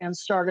up and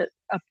started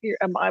appear.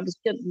 I was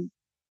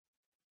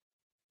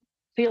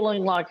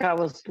feeling like I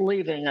was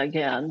leaving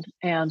again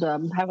and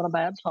having a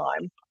bad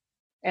time.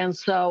 And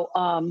so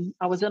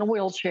I was in a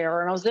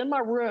wheelchair and I was in my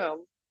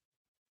room,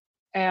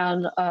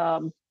 and I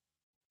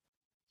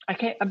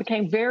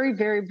became very,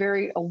 very,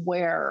 very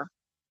aware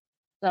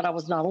that I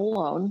was not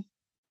alone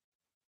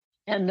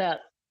and that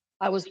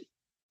I was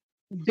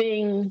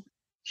being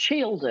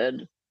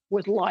shielded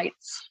with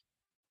lights,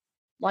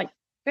 like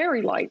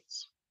fairy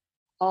lights,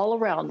 all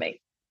around me.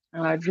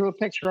 And I drew a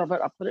picture of it.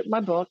 I put it in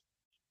my book.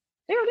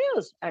 There it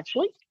is,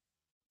 actually.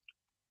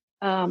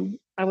 I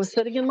was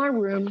sitting in my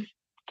room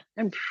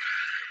and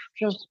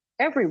just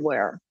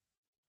everywhere.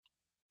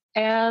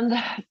 And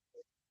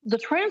the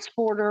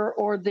transporter,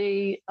 or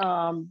the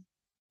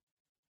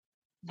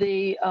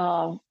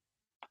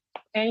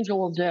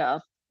angel of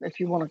death, if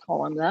you want to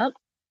call him that,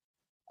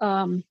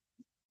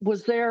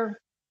 was there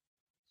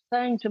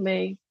saying to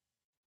me,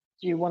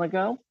 "Do you want to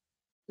go?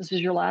 This is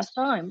your last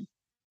time.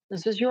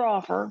 This is your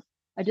offer."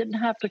 I didn't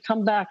have to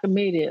come back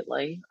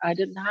immediately. I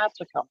didn't have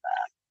to come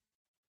back.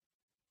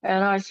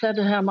 And I said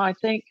to him, "I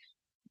think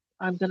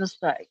I'm going to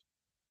stay."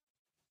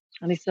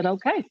 And he said,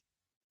 "Okay."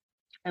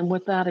 And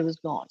with that, he was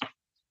gone.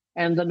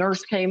 And the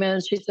nurse came in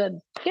and she said,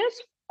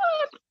 "Guess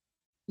what?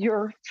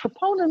 Your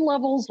troponin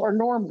levels are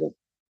normal."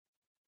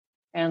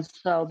 And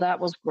so that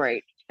was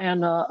great.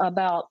 And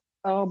about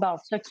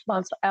 6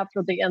 months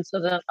after the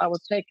incident, I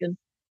was taken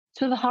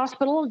to the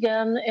hospital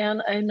again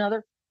in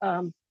another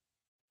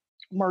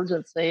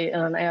emergency in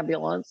an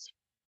ambulance.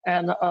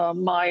 And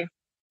my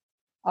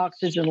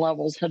oxygen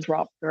levels had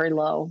dropped very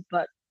low.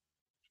 But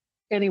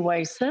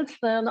anyway, since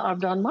then, I've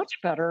done much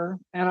better.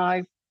 And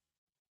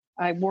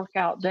I work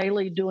out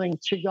daily doing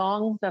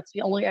Qigong. That's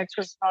the only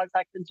exercise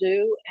I can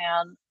do.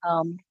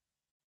 And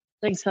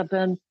things have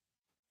been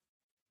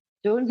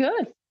doing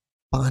good.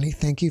 Bonnie,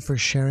 thank you for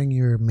sharing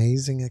your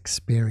amazing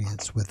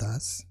experience with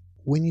us.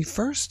 When you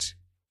first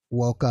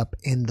woke up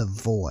in the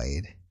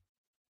void,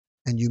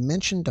 and you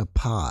mentioned a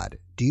pod,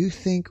 do you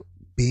think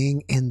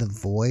being in the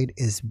void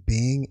is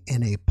being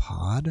in a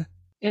pod?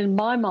 In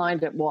my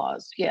mind, it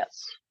was,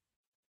 yes.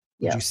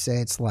 Would you say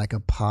it's like a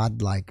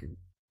pod, like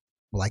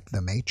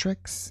the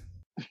Matrix?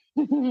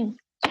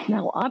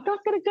 No, I'm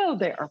not going to go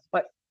there.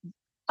 But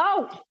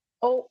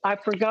I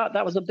forgot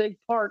that was a big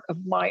part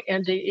of my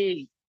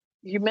NDE.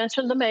 You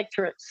mentioned the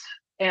Matrix,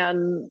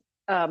 and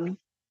the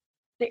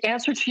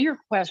answer to your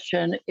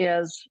question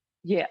is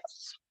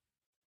yes,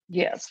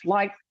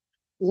 like,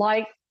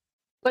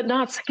 but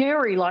not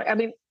scary.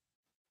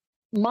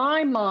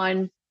 My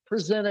mind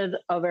presented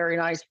a very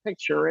nice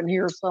picture, and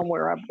here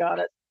somewhere I've got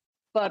it.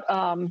 But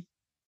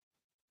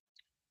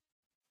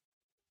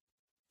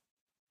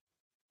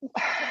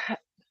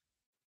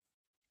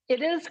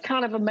it is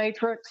kind of a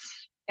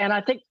Matrix, and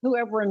I think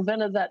whoever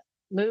invented that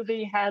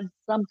movie had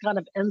some kind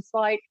of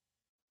insight,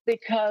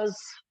 because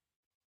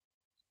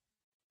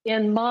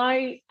in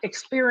my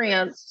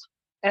experience,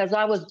 as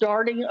I was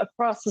darting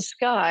across the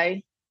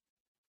sky,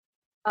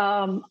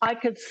 I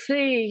could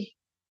see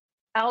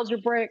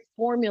algebraic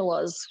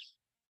formulas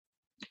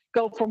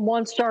go from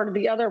one star to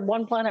the other,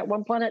 one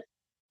planet.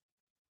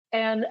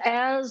 And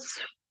as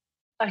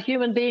a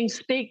human being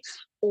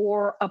speaks,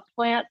 or a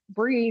plant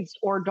breathes,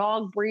 or a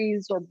dog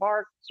breathes, or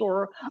barks,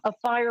 or a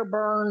fire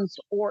burns,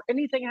 or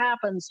anything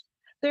happens,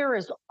 there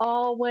is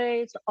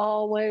always,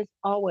 always,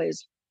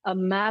 always a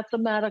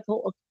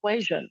mathematical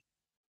equation,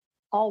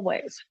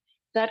 always,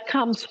 that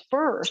comes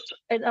first.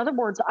 In other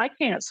words, I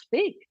can't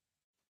speak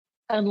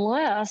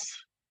unless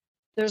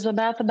there's a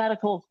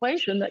mathematical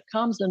equation that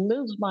comes and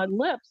moves my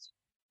lips,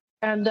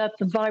 and that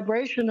the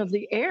vibration of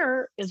the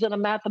air is in a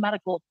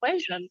mathematical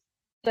equation,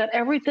 that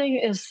everything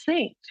is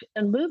synced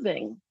and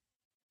moving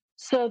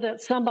so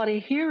that somebody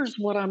hears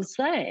what I'm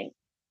saying.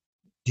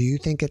 Do you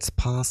think it's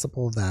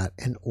possible that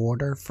in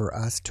order for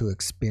us to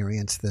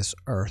experience this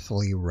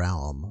earthly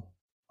realm,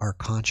 our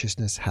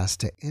consciousness has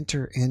to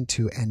enter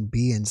into and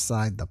be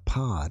inside the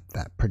pod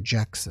that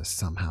projects us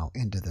somehow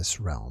into this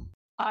realm?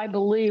 I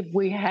believe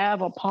we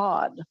have a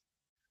pod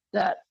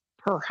that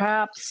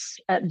perhaps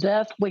at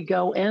death we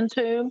go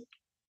into,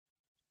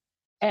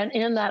 and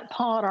in that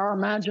pod our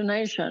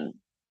imagination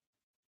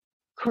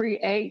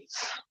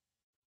creates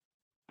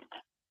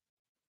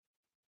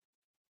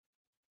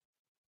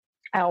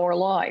our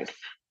life,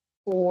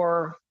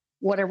 or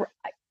whatever.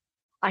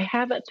 I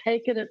haven't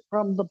taken it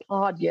from the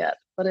pod yet,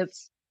 but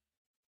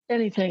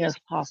anything is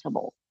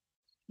possible.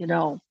 You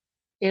know,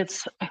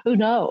 it's who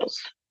knows?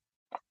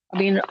 I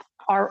mean,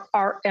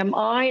 am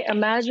I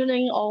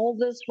imagining all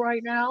this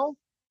right now?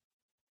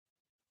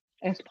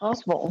 It's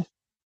possible.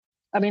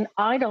 I mean,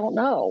 I don't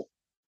know.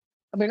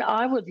 I mean,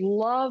 I would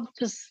love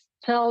to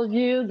tell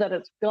you that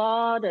it's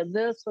God and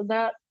this and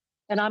that.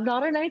 And I'm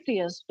not an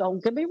atheist.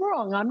 Don't get me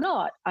wrong. I'm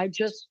not.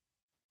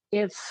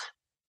 It's,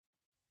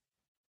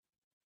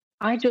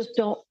 I just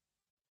don't,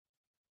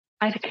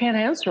 I can't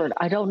answer it.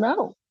 I don't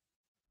know.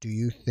 Do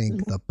you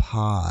think the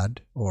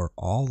pod or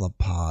all the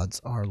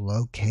pods are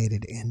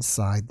located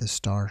inside the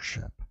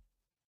starship?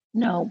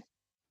 No,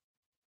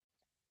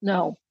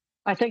 no.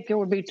 I think there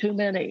would be too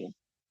many.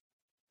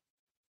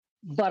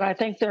 But I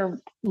think they're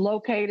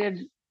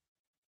located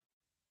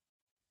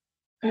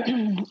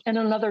in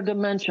another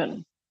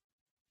dimension.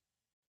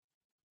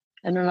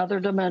 In another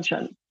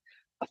dimension.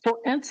 For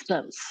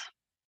instance,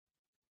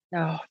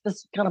 now this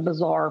is kind of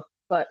bizarre,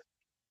 but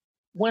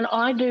when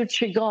I do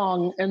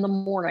Qigong in the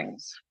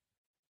mornings,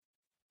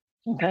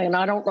 okay, and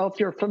I don't know if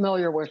you're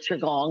familiar with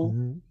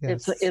Qigong.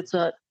 Yes. It's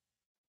an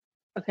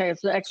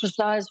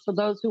exercise for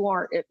those who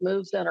aren't. It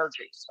moves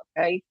energies,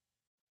 okay?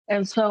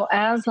 And so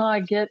as I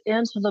get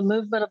into the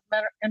movement of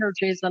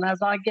energies and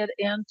as I get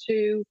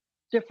into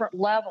different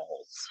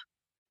levels,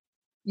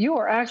 you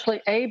are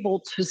actually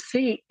able to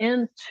see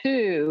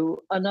into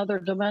another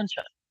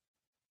dimension.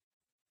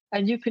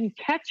 And you can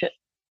catch it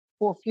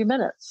for a few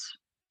minutes.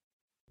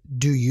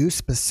 Do you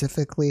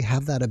specifically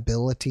have that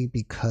ability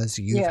because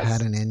you've Yes.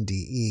 had an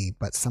NDE,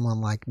 but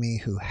someone like me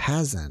who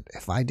hasn't,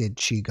 if I did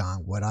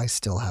Qigong, would I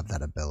still have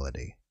that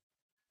ability?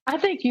 I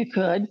think you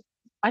could.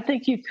 I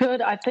think you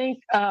could. I think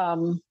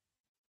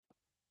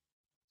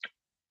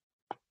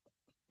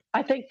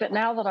that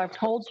now that I've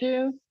told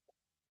you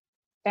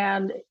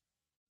and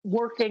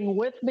working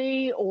with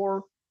me,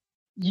 or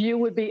you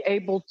would be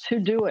able to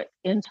do it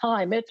in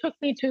time. It took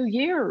me 2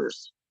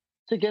 years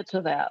to get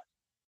to that.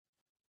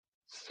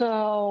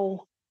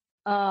 So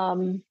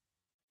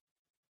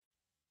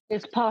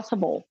it's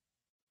possible.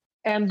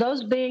 And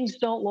those beings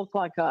don't look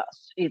like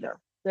us either.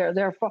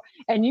 They're far,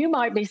 and you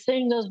might be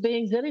seeing those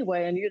beings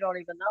anyway, and you don't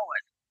even know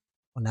it.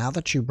 Well, now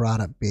that you brought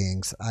up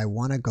beings, I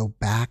want to go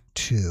back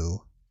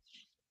to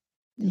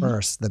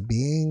first the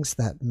beings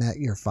that met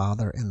your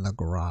father in the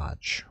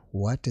garage.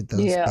 What did those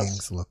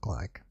beings look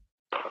like?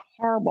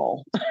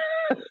 Horrible.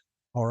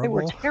 Horrible? They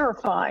were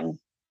terrifying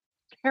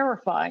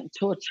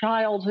to a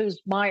child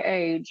who's my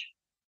age.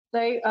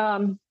 They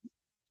and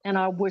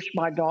I wish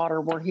my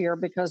daughter were here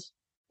because,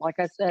 like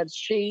I said,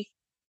 she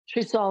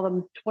saw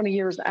them 20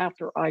 years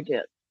after I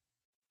did.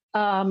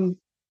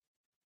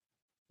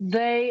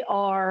 They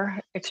are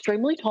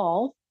extremely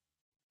tall,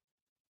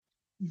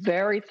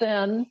 very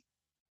thin.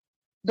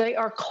 They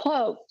are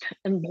cloaked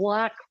in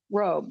black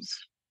robes,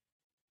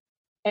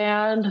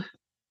 and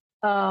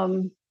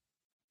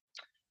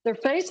their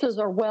faces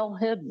are well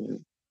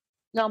hidden.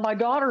 Now, my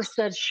daughter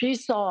said she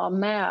saw a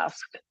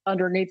mask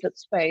underneath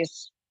its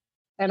face,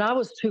 and I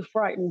was too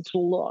frightened to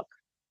look.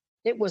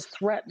 It was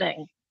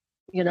threatening,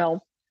 you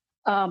know.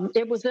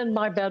 It was in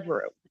my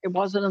bedroom. It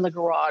wasn't in the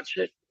garage.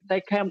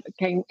 They came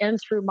in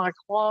through my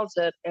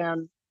closet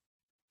and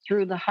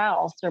through the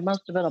house. There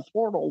must have been a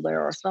portal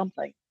there or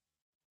something.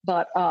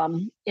 But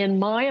in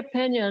my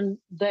opinion,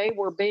 they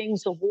were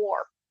beings of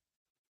war.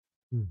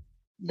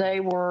 They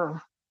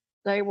were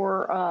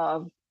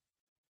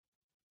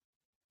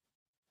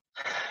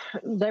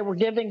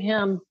giving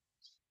him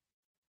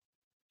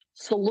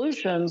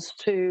solutions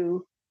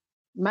to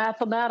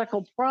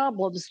mathematical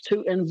problems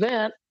to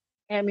invent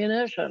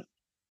ammunition.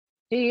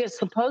 He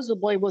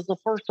supposedly was the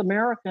first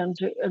American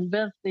to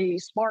invent the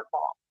smart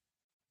bomb,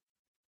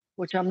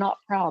 which I'm not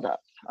proud of.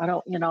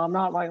 I'm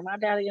not like my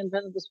daddy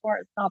invented the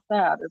smart. It's not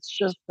that. It's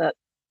just that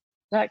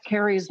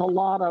carries a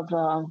lot of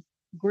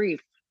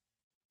grief.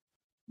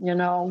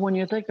 When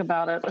you think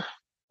about it,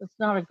 it's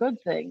not a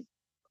good thing.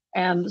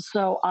 And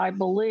so I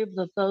believe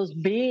that those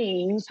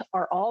beings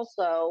are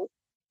also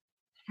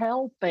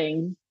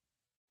helping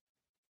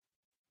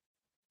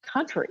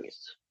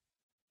countries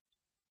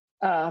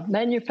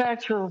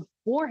manufacture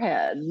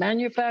warhead,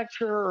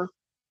 manufacture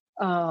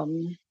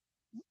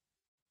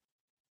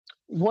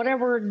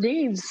whatever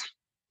needs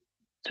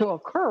to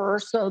occur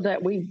so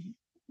that we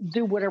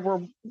do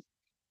whatever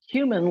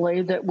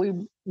humanly that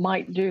we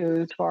might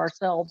do to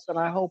ourselves. And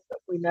I hope that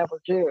we never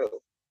do.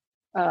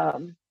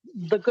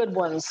 The good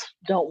ones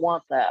don't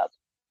want that.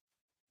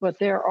 But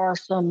there are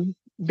some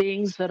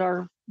beings that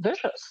are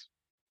vicious.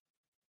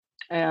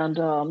 And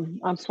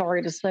I'm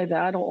sorry to say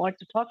that. I don't like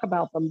to talk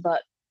about them,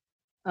 but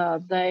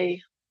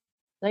they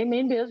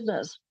mean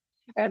business.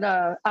 And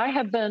I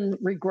have been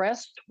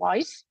regressed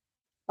twice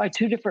by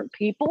 2 different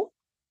people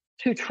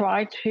to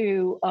try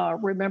to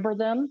remember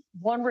them.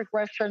 One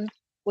regression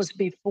was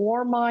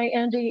before my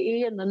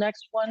NDE, and the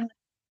next one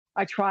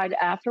I tried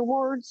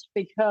afterwards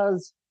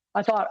because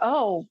I thought,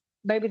 oh,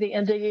 maybe the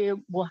NDE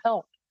will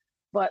help.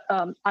 But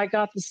I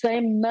got the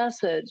same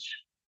message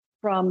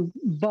from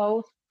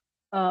both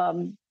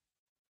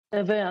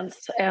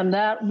events, and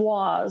that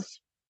was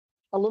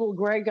a little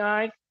gray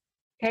guy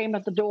came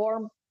at the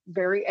door,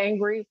 very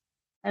angry.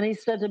 And he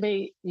said to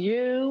me,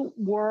 "You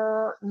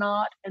were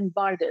not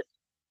invited.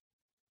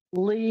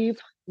 Leave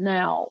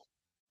now."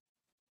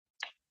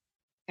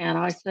 And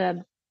I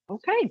said,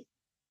 "Okay."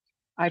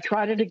 I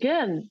tried it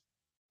again.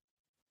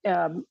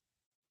 Um,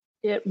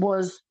 it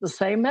was the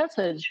same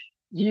message.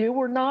 "You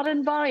were not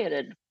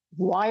invited.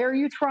 Why are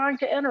you trying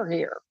to enter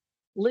here?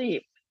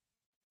 Leave."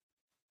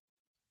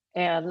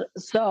 And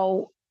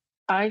so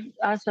I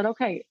said,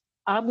 "Okay,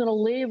 I'm going to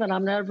leave and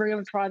I'm never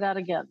going to try that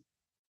again."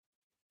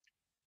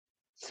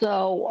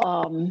 So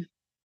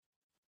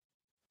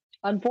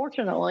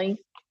unfortunately,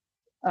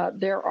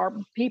 there are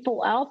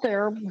people out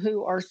there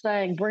who are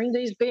saying, "Bring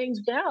these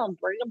beings down,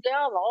 bring them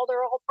down. Oh,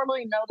 they're all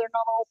friendly." No, they're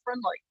not all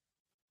friendly.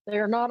 They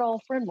are not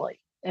all friendly.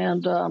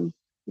 And you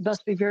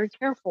must be very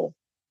careful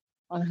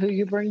on who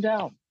you bring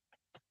down.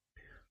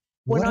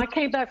 When I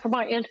came back from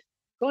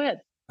go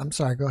ahead. I'm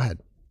sorry, go ahead.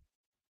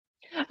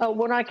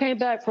 When I came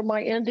back from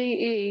my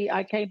NDE,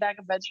 I came back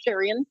a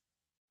vegetarian.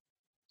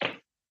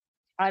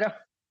 I don't,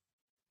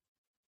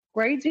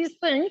 craziest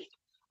thing.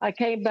 I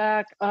came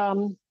back,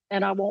 and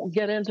I won't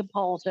get into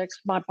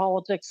politics. My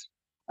politics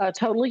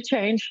totally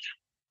changed.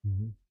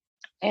 Mm-hmm.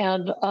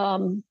 And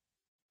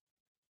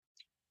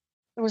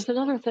there was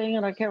another thing,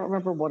 and I can't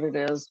remember what it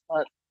is,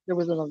 but there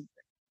was another thing.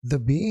 The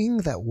being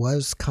that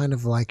was kind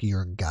of like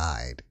your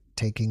guide,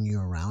 taking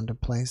you around to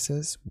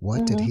places,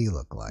 what did he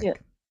look like? Yeah.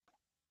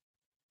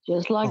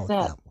 Just like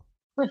that.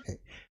 Okay.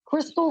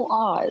 Crystal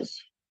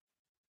eyes.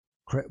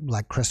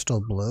 Like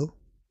crystal blue?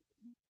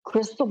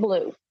 Crystal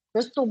blue.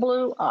 Crystal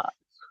blue eyes.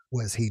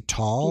 Was he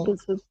tall?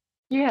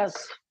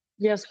 Yes.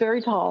 Yes, very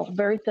tall,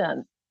 very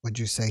thin. Would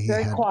you say he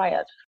very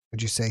quiet.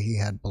 Would you say he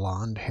had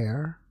blonde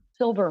hair?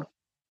 Silver.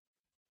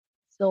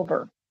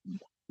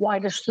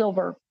 Whitish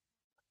silver.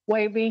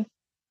 Wavy.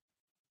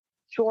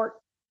 Short.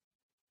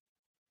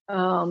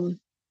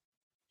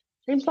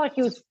 Seems like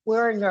he was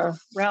wearing a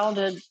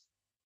rounded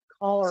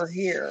collar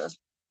here.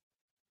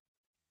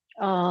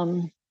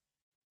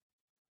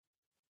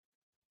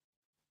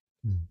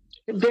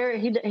 Very.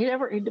 He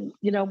never.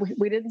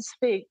 We didn't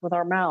speak with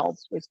our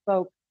mouths. We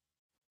spoke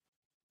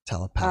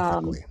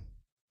telepathically.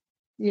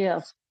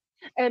 Yes,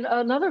 and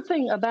another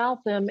thing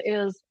about them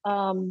is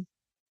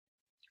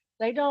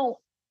they don't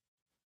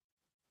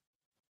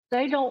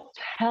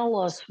tell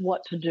us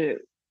what to do.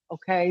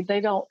 Okay,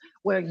 they don't.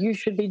 Well, you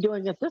should be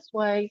doing it this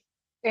way.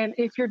 And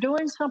if you're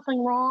doing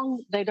something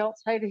wrong, they don't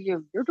say to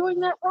you, "You're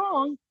doing that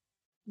wrong."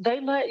 They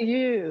let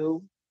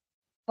you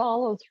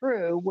follow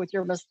through with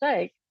your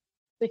mistake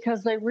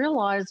because they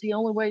realize the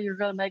only way you're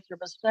going to make your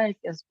mistake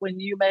is when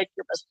you make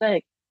your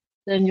mistake,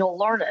 then you'll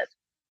learn it.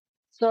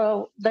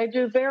 So they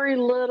do very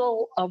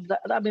little of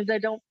that. I mean, they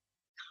don't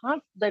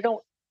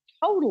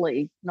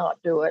totally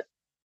not do it,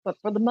 but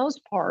for the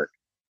most part,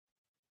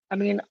 I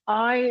mean,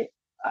 I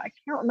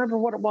can't remember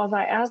what it was.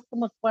 I asked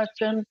them a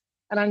question,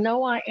 and I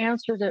know I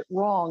answered it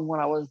wrong when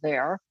I was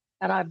there,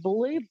 and I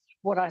believed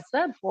what I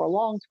said for a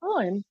long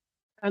time.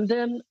 And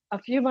then a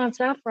few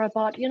months after, I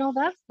thought,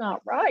 that's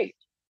not right.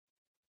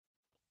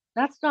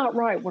 That's not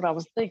right what I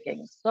was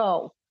thinking.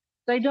 So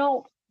they're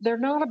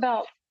not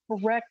about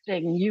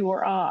correcting you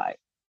or I.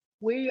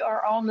 We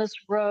are on this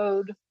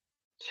road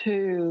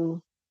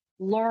to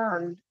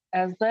learn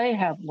as they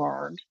have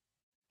learned.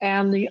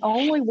 And the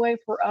only way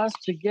for us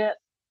to get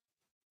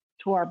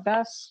to our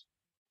best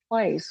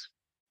place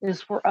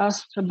is for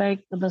us to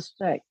make the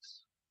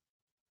mistakes.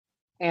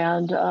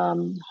 And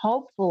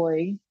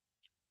hopefully,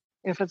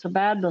 if it's a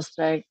bad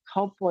mistake,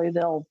 hopefully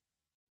they'll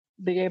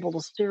be able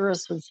to steer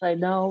us and say,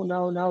 no,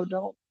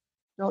 don't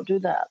do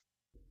that.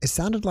 It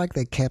sounded like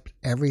they kept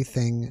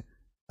everything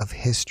of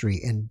history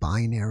in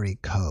binary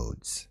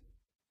codes.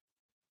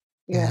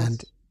 Yes.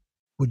 And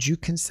would you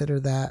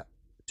consider that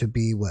to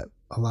be what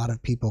a lot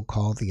of people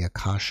call the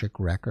Akashic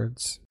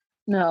records?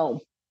 No.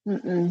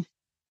 No.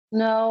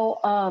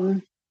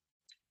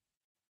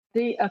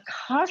 The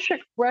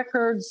Akashic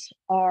records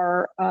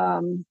are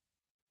a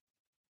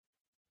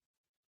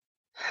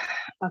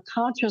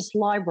conscious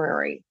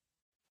library.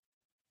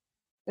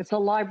 It's a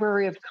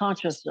library of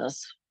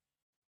consciousness.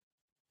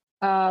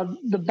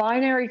 The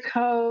binary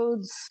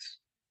codes,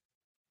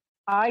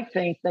 I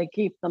think they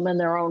keep them in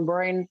their own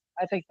brain.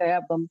 I think they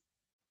have them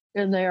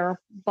in there,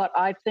 but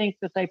I think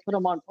that they put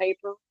them on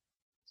paper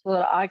so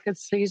that I could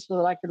see, so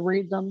that I could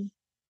read them.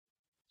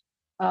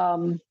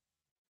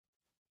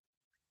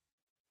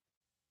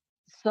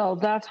 So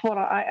that's what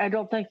I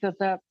don't think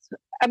that's,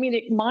 I mean,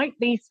 it might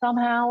be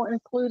somehow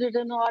included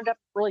in it. I never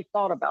really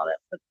thought about it,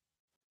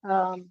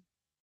 but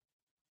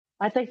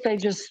I think they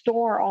just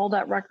store all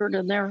that record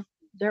in their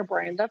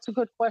brain. That's a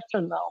good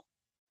question, though.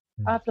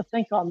 I have to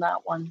think on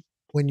that one.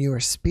 When you were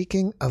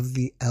speaking of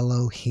the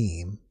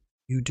Elohim,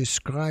 you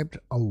described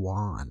a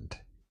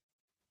wand.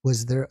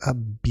 Was there a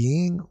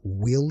being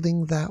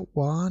wielding that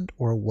wand,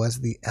 or was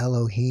the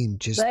Elohim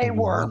just the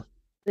wand?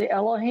 The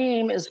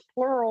Elohim is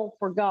plural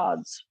for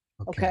gods.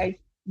 Okay.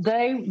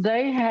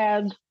 They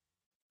had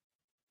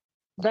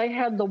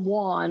the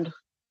wand,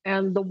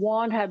 and the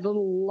wand had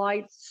little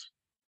lights,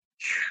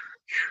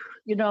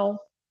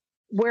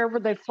 wherever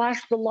they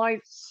flashed the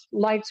lights,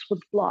 lights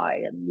would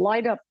fly and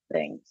light up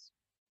things.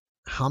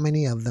 How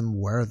many of them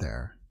were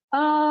there?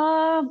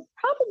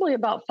 Probably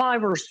about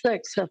 5 or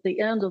 6 at the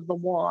end of the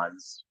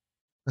wands.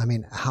 I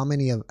mean, how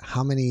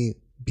many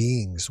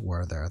beings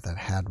were there that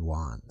had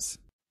wands?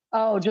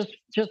 Oh, just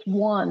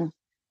one.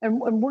 And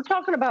we're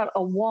talking about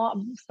a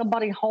wand,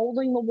 somebody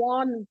holding the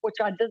wand, which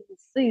I didn't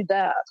see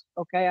that.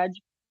 Okay,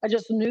 I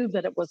just knew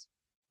that it was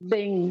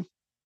being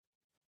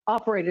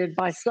operated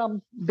by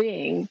some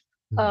being.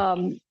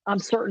 I'm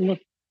certain that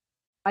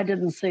I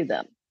didn't see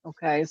them.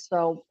 Okay,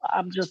 so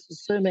I'm just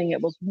assuming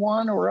it was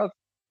one, or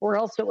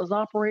else it was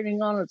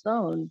operating on its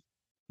own.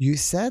 You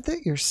said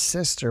that your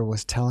sister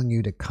was telling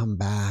you to come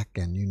back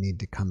and you need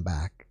to come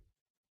back.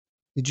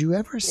 Did you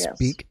ever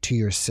speak to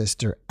your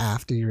sister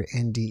after your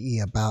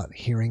NDE about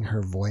hearing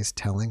her voice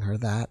telling her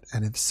that?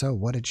 And if so,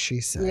 what did she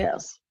say?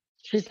 Yes.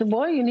 She said,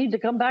 well, you need to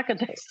come back and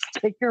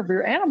take care of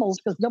your animals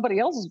because nobody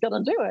else is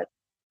going to do it.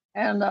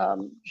 And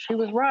she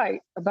was right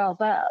about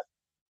that.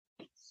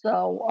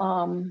 So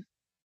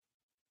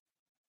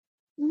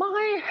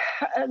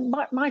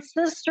my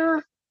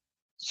sister,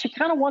 she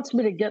kind of wants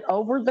me to get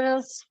over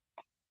this,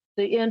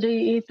 the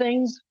NDE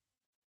things.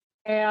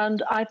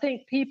 And I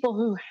think people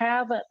who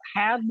haven't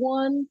had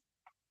one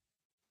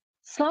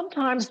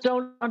sometimes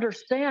don't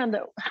understand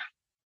that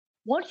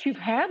once you've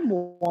had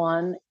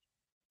one,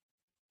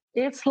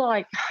 it's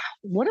like,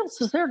 what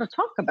else is there to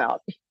talk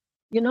about?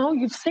 You know,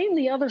 you've seen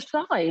the other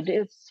side.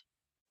 It's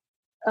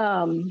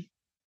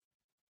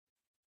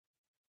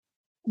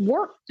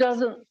work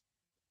doesn't,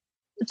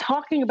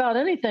 talking about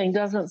anything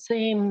doesn't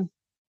seem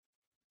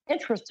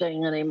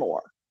interesting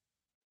anymore.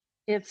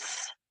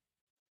 It's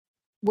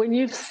when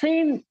you've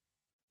seen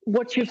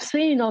what you've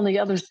seen on the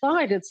other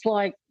side, it's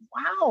like,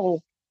 wow,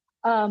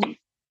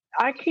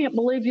 I can't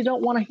believe you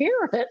don't want to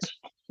hear it.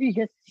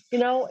 You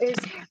know,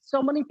 it's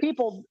so many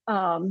people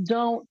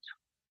don't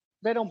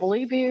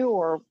believe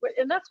you,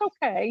 and that's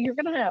okay. You're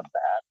going to have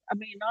that. I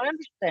mean, I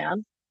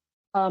understand.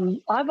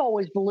 I've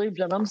always believed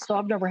in them, so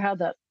I've never had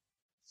that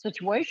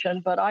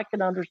situation, but I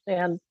can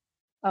understand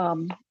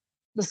the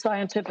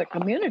scientific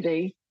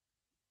community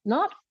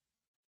not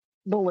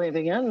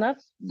believing in.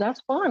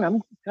 That's fine. I'm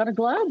kind of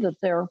glad that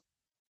they're,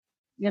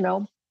 you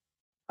know,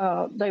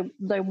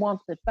 they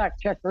want the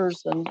fact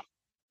checkers, and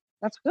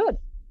that's good.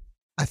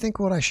 I think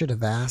what I should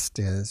have asked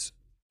is,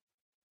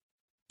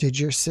 did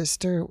your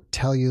sister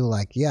tell you,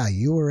 like, yeah,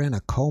 you were in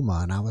a coma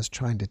and I was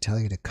trying to tell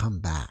you to come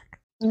back?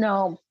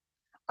 No.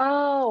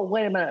 Oh,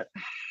 wait a minute.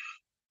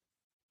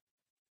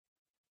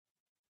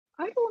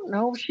 I don't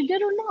know if she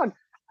did or not.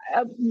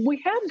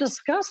 We have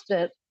discussed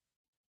it.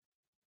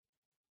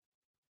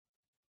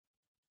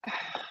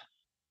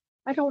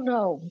 I don't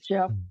know,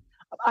 Jeff.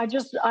 I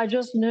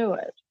just knew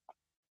it.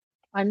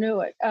 I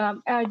knew it.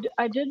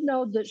 I did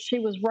know that she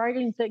was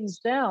writing things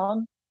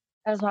down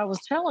as I was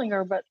telling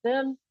her, but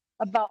then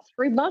about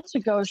 3 months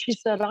ago, she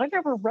said, I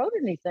never wrote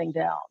anything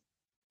down.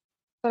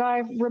 But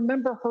I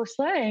remember her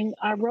saying,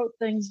 I wrote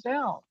things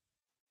down.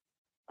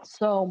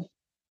 So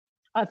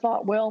I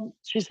thought, well,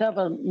 she's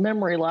having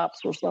memory lapse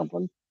or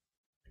something.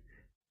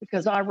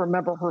 Because I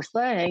remember her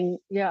saying,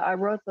 yeah, I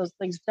wrote those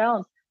things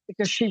down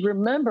because she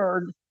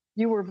remembered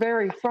you were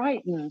very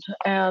frightened.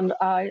 And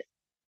I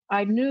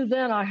knew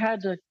then I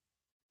had to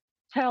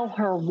tell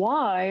her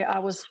why I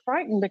was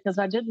frightened, because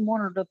I didn't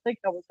want her to think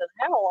I was in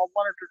hell. I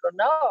wanted her to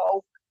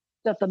know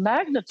that the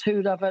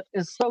magnitude of it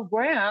is so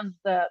grand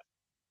that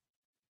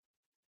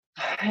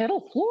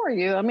it'll floor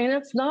you. I mean,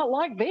 it's not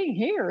like being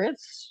here. It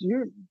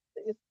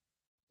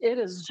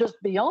is just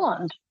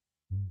beyond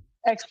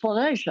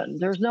explanation.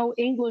 There's no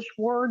English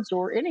words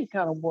or any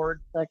kind of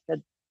word that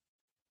could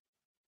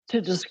to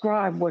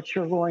describe what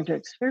you're going to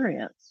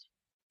experience.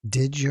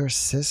 Did your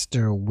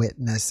sister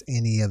witness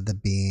any of the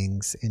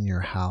beings in your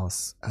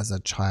house as a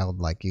child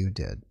like you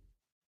did?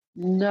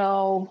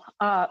 No,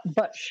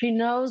 but she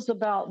knows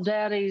about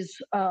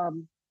Daddy's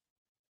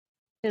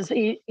his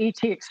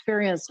ET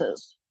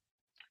experiences.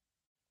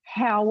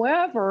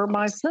 However,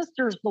 my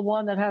sister's the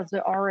one that has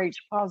the RH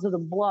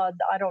positive blood.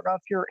 I don't know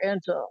if you're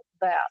into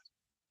that.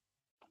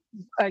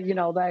 You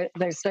know,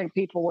 they say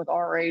people with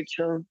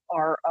RH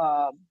are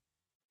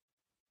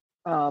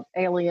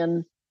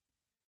alien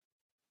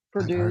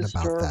produced,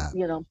 or that.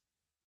 You know,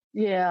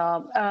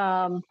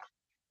 yeah.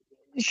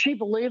 She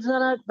believes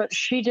in it, but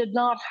she did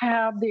not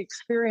have the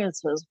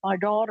experiences my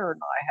daughter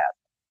and I had.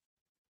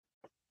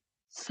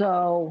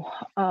 So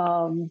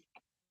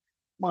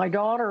my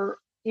daughter,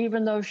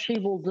 even though she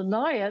will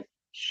deny it,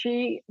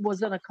 she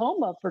was in a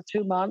coma for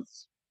 2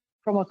 months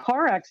from a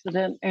car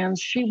accident, and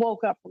she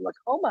woke up from the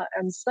coma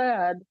and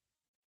said,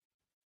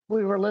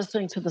 we were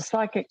listening to the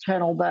psychic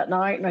channel that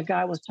night, and a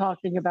guy was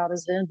talking about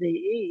his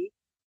NDE,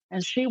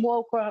 and she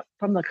woke up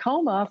from the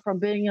coma, from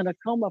being in a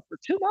coma for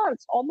 2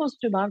 months,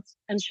 almost 2 months,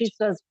 and she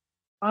says,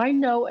 I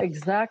know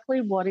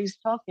exactly what he's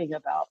talking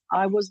about.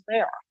 I was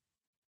there.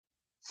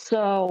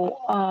 So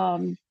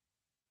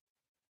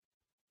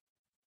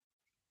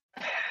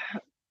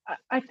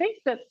I think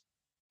that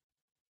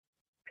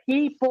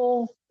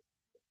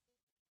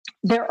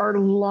there are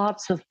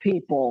lots of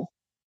people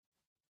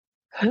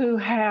who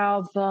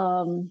have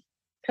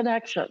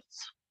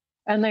connections,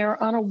 and they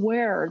are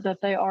unaware that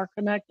they are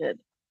connected.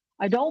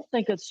 I don't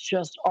think it's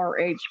just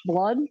RH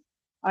blood.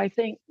 I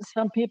think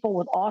some people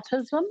with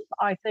autism,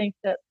 I think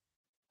that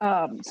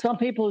some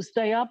people who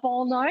stay up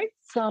all night,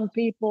 some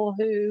people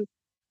who,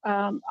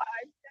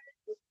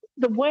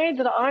 the way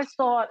that I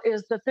saw it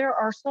is that there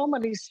are so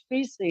many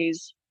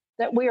species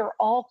that we are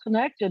all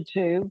connected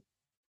to.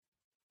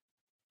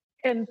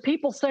 And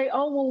people say,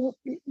 oh, well,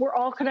 we're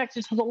all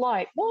connected to the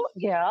light. Well,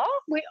 yeah,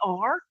 we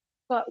are.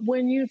 But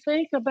when you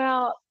think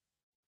about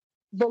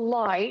the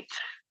light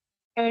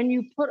and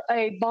you put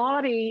a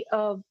body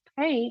of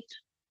paint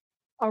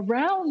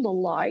around the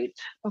light,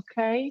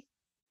 okay,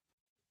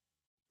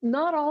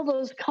 not all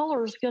those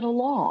colors get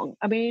along.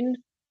 I mean,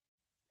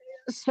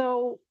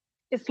 so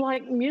it's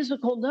like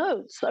musical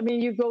notes. I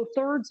mean, you go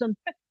thirds and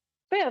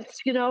fifths,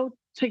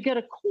 to get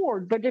a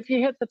chord, but if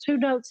you hit the two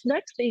notes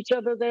next to each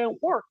other, they don't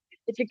work.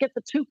 If you get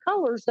the two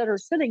colors that are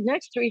sitting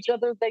next to each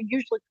other, they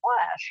usually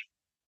clash.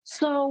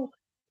 So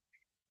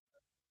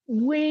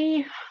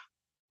we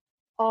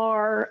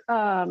are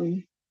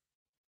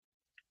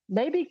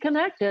maybe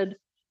connected,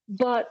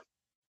 but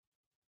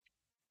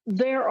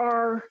there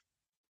are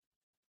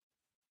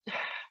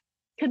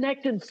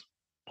connected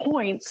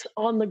points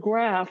on the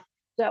graph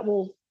that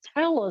will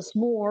tell us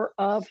more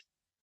of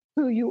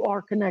who you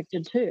are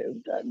connected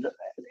to.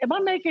 Am I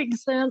making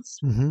sense?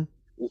 Mm-hmm.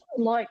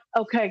 Like,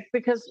 okay,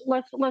 because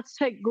let's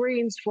take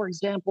greens for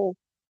example.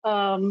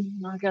 I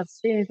got to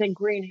see anything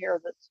green here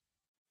that's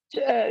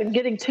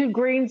getting two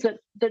greens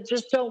that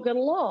just don't get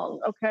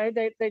along. Okay,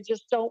 they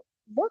just don't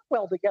work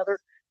well together.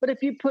 But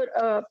if you put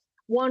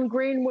one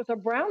green with a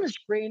brownish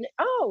green,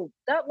 oh,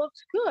 that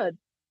looks good.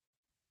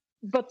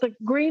 But the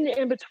green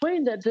in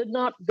between that did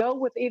not go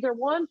with either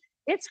one,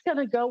 it's going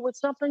to go with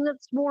something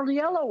that's more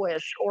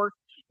yellowish, or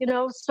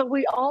so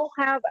we all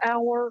have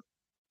our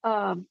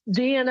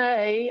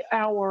DNA,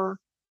 our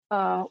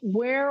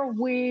where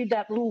we,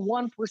 that little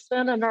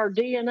 1% in our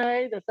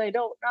DNA that they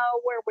don't know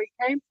where we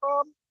came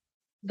from,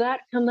 that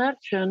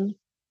connection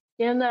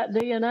in that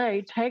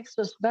DNA takes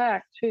us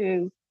back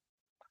to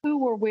who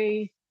were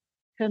we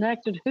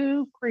connected,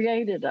 who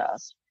created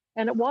us.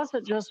 And it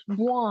wasn't just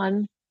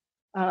one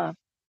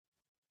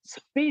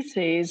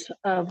species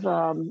of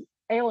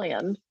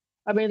alien.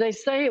 I mean, they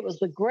say it was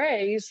the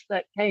Greys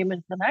that came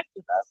and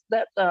connected us,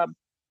 that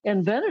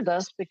invented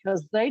us,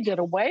 because they did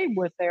away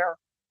with their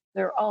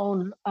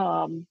own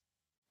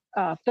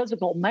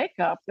physical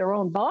makeup, their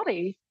own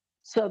body.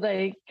 So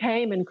they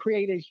came and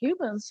created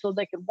humans so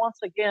they could once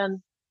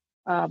again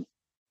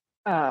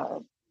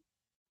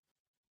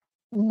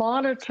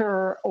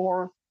monitor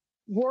or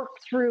work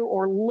through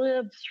or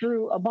live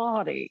through a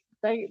body.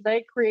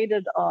 They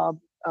created a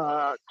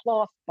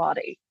cloth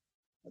body.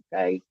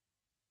 Okay.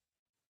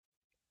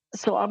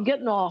 So I'm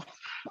getting off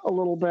a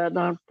little bit, and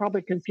I'm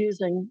probably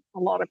confusing a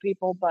lot of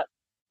people, but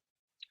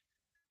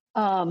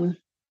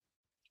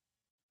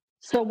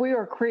so we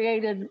are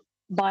created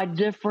by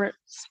different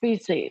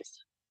species.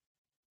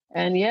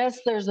 And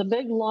yes, there's a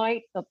big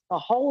light that the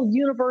whole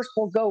universe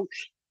will go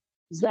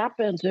zap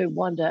into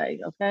one day.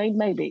 Okay,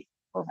 maybe,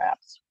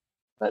 perhaps.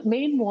 But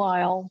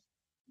meanwhile,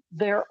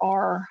 there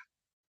are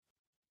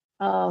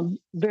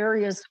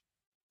various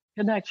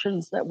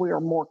connections that we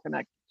are more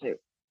connected to.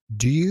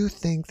 Do you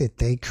think that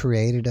they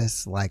created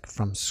us like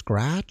from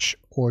scratch,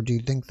 or do you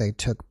think they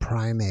took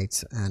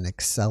primates and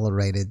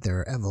accelerated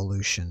their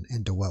evolution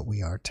into what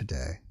we are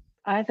today?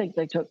 I think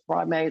they took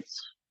primates.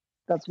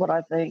 That's what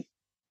I think.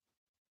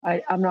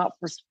 I'm not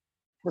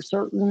for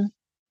certain.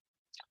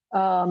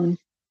 I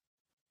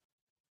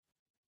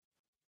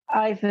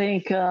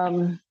think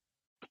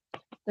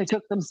they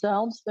took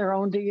themselves, their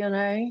own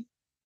DNA,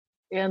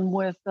 in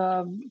with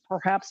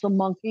perhaps a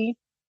monkey,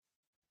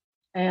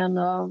 and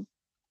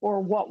or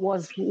what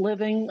was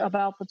living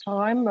about the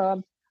time.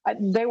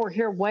 They were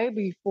here way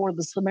before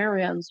the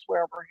Sumerians were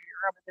ever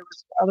here. I mean, there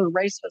was other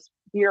races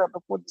here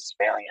before the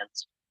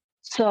Sumerians.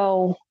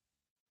 So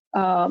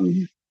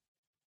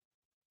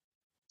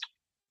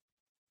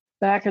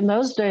back in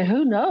those days,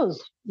 who knows,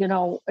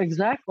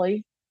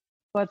 exactly.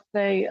 But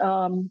they,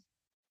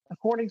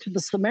 according to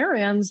the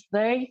Sumerians,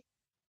 they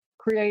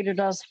created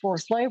us for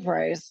slave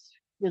race.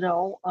 We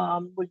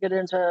get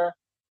into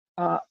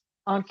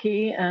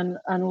Anki and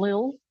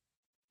Enlil,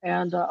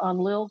 and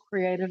Enlil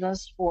created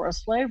us for a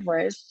slave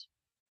race,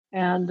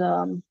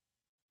 and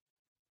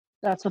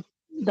that's a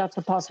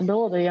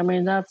possibility. I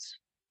mean, that's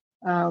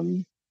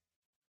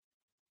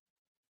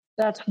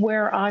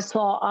where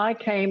I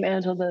came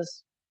into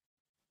this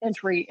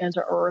entry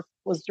into Earth,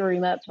 was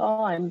during that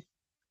time.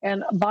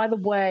 And by the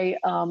way,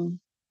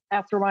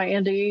 after my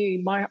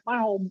NDE, my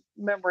whole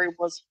memory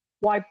was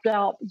wiped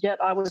out, yet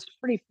I was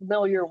pretty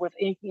familiar with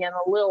Enki and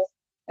Enlil.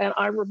 And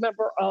I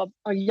remember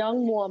a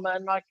young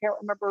woman, I can't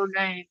remember her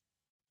name,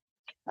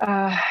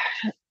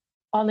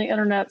 on the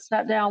internet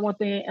sat down with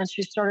me, and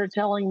she started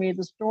telling me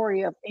the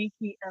story of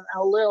Enki and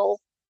Enlil.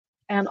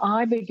 And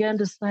I began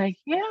to say,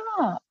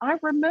 yeah, I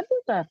remember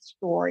that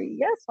story.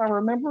 Yes, I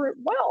remember it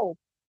well.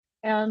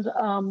 And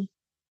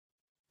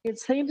it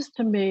seems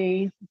to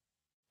me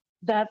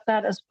that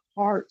that is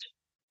part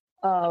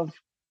of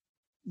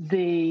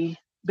the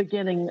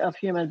beginning of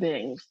human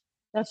beings.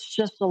 That's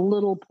just a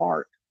little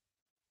part.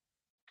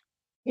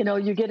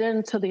 You get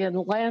into the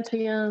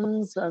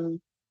Atlanteans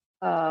and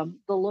the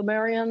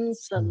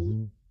Lemurians, and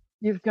Hmm.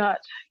 you've got,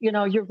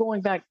 you're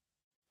going back,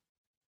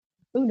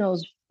 who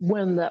knows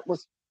when that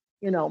was,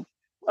 you know,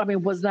 I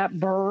mean, was that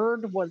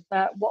bird? Was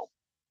that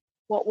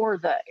what were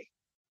they?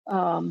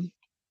 Um,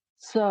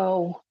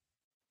 so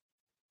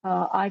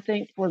I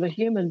think for the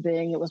human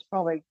being, it was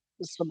probably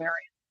the Sumerian.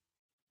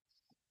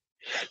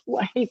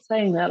 Well, I hate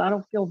saying that. I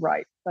don't feel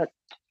right, but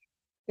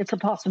it's a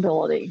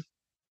possibility.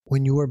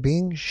 When you were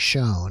being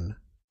shown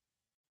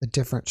the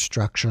different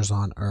structures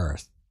on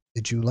Earth,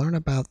 did you learn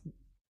about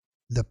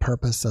the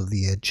purpose of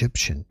the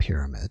Egyptian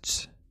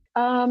pyramids?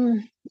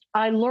 Um,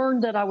 I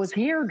learned that I was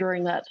here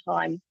during that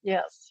time.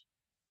 Yes.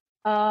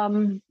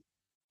 Um,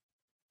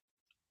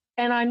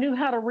 and I knew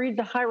how to read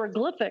the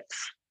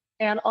hieroglyphics.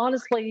 And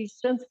honestly,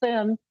 since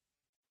then,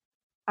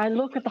 I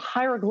look at the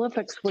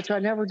hieroglyphics, which I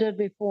never did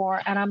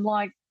before, and I'm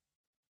like,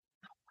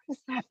 what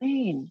does that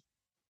mean?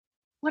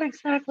 What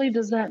exactly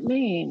does that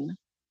mean?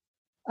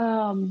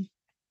 Um,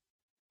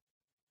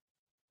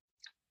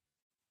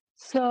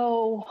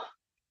 so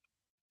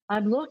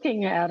I'm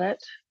looking at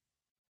it,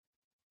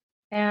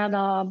 and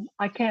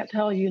I can't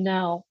tell you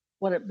now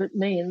what it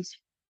means,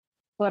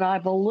 but I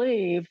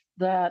believe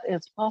that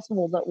it's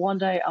possible that one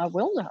day I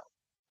will know.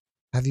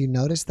 Have you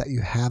noticed that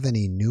you have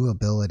any new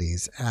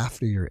abilities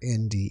after your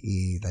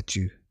NDE that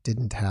you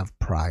didn't have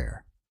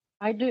prior?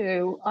 I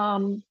do.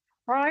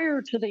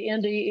 Prior to the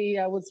NDE,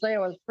 I would say I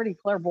was pretty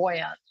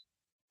clairvoyant.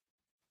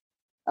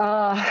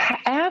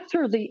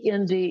 After the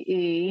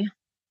NDE,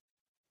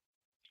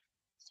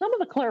 some of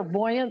the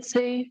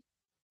clairvoyancy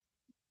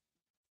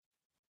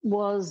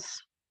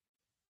was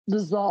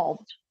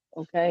dissolved.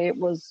 Okay. It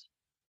was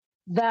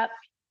that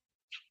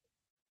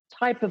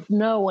type of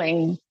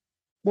knowing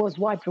was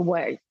wiped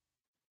away.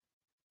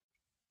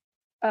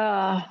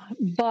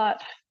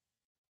 But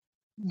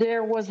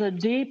there was a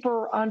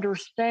deeper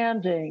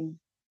understanding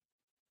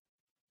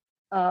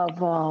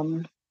of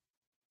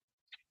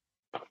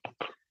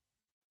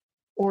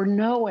or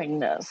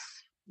knowingness.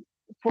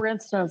 For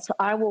instance,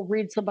 I will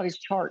read somebody's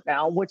chart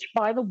now, which,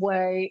 by the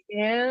way,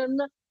 in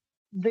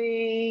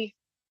the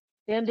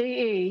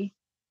NDE,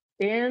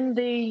 in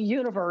the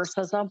universe,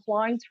 as I'm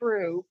flying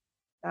through,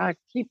 I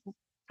keep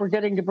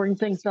forgetting to bring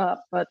things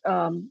up, but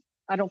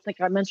I don't think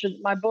I mentioned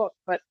my book,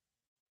 but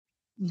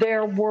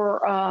there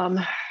were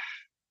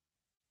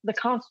the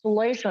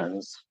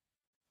constellations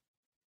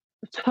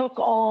took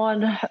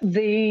on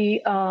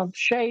the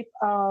shape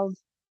of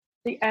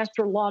the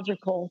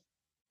astrological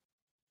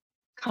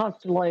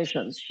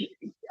constellations.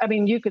 I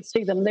mean, you could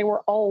see them, they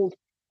were old.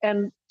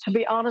 And to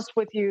be honest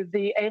with you,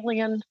 the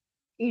alien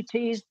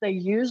ETs, they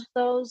used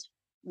those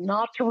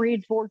not to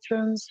read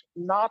fortunes,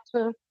 not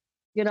to,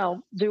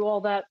 do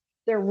all that.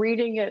 They're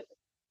reading it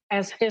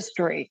as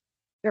history.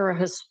 They're a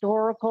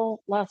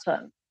historical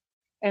lesson.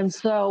 And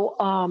so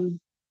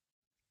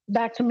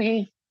back to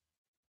me,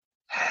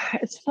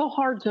 it's so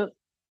hard to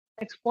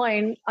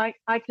explain. I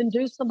can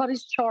do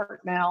somebody's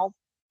chart now.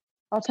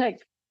 I'll take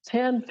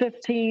 10,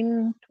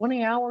 15,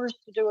 20 hours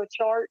to do a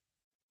chart.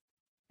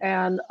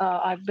 And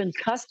I've been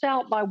cussed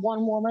out by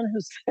one woman who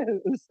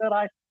said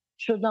I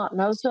should not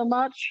know so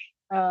much.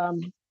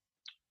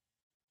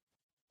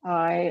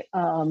 I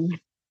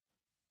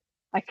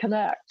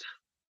connect.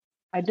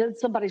 I did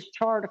somebody's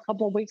chart a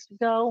couple of weeks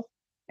ago,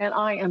 and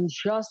I am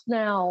just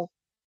now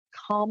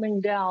calming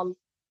down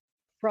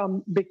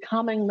from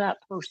becoming that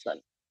person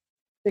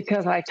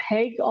because I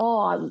take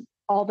on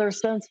all their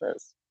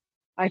senses.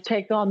 I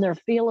take on their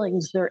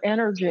feelings, their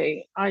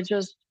energy.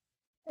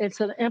 It's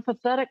an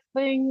empathetic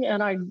thing,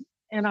 and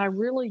I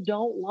really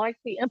don't like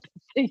the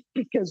empathy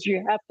because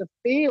you have to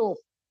feel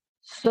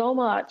so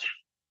much.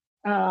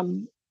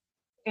 And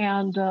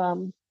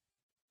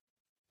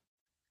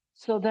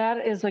so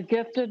that is a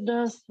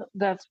giftedness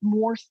that's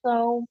more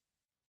so.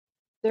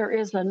 There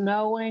is a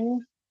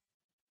knowing,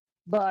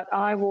 but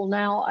I will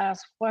now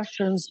ask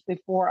questions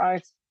before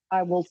I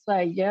will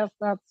say, yes,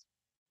 that's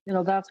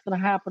going to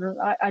happen.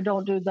 I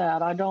don't do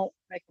that. I don't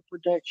make a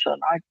prediction.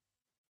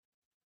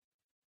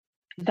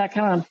 That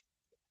kind of,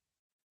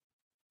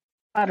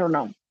 I don't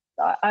know.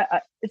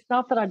 It's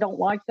not that I don't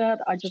like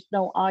that. I just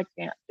know I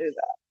can't do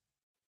that.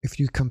 If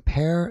you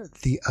compare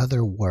the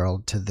other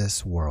world to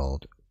this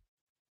world,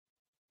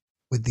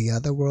 would the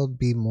other world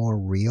be more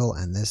real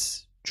and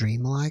this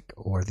dreamlike,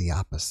 or the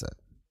opposite?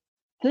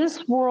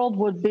 This world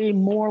would be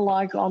more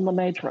like on the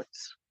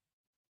Matrix.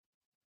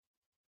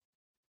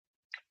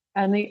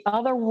 And the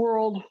other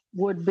world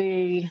would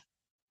be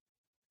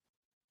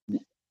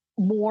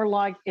more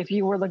like if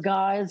you were the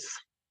guys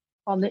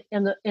in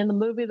the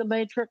movie The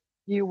Matrix,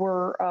 you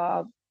were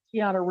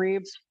Keanu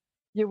Reeves,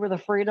 you were the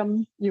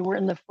freedom, you were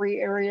in the free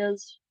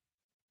areas.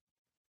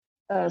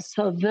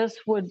 So this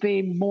would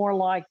be more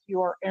like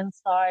you're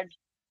inside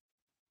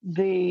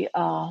the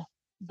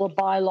the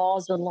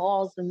bylaws and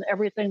laws and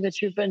everything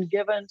that you've been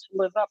given to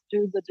live up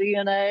to, the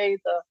DNA,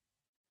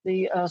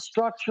 the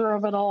structure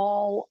of it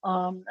all,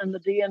 and the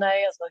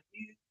DNA is a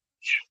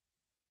huge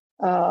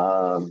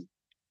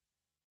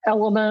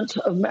element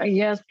of.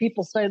 Yes,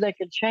 people say they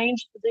can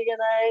change the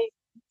DNA.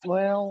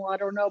 Well, I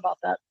don't know about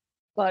that,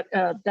 but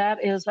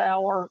that is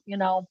our.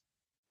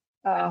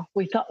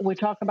 We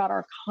talk about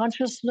our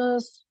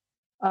consciousness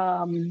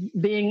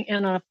being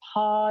in a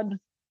pod,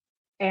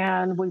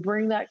 and we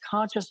bring that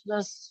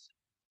consciousness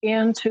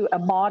into a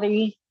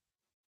body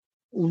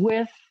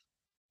with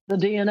the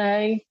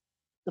DNA,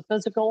 the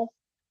physical,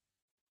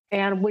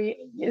 and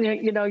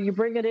you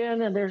bring it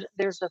in, and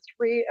there's a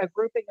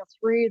grouping of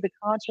three: the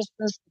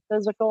consciousness, the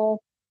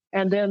physical,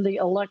 and then the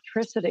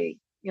electricity.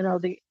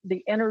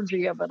 The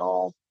energy of it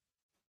all,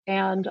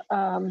 and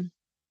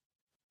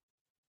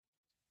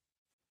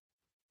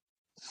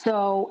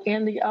so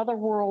in the other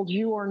world,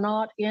 you are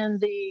not in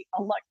the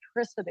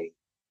electricity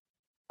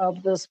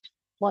of this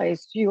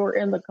place. You are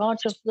in the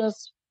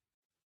consciousness,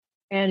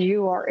 and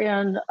you are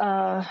in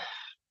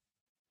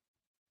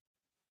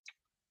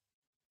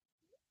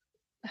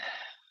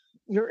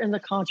you're in the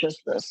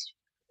consciousness.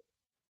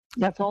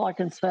 That's all I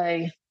can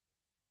say.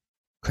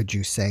 Could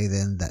you say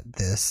then that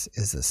this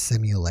is a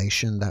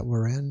simulation that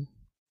we're in?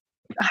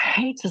 I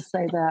hate to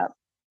say that.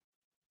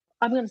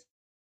 I'm going to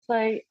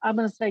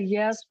say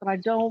yes, but I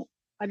don't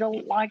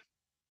like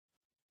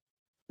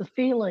the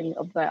feeling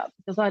of that,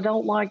 because I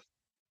don't like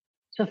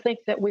to think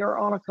that we are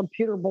on a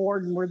computer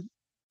board and we're,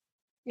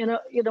 you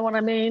know what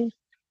I mean?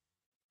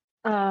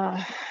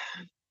 Gosh,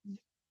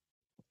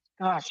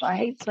 I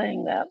hate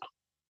saying that.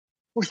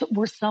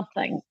 We're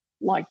something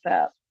like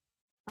that.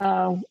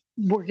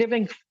 We're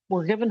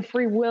given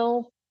free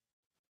will,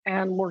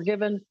 and we're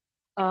given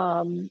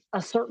a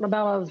certain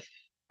amount of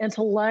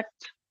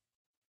intellect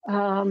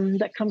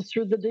that comes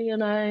through the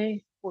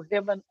DNA. We're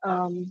given,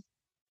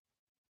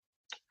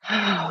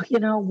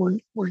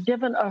 we're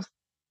given a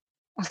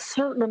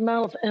certain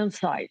amount of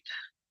insight,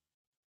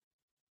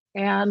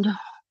 and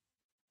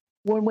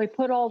when we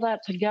put all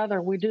that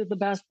together, we do the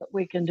best that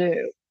we can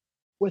do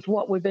with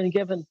what we've been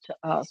given to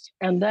us,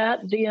 and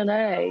that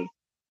DNA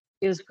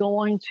is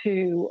going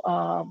to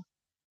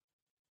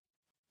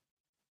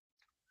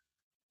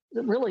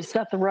really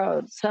set the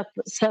road, set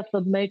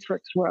the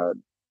matrix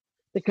road,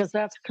 because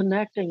that's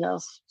connecting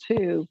us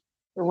to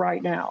the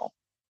right now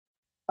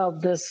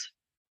of this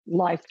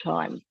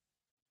lifetime.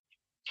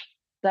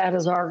 That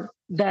is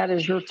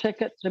your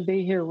ticket to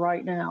be here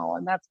right now,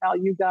 and that's how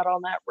you got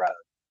on that road.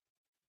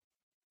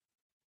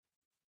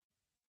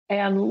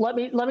 And let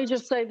me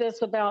just say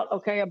this about,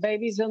 a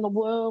baby's in the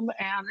womb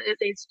and it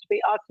needs to be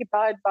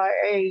occupied by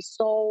a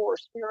soul or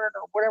spirit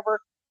or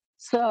whatever.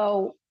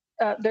 So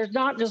there's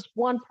not just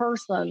one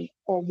person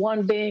or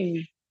one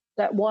being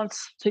that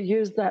wants to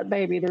use that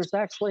baby. There's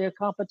actually a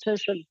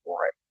competition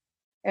for it,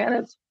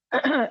 and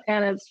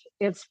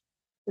it's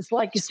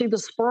like you see the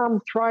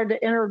sperm try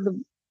to enter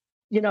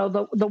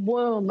the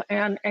womb,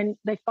 and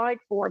they fight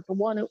for it. The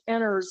one who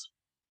enters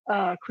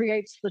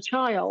creates the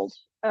child,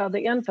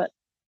 the infant.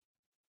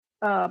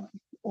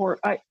 Or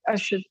I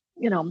should,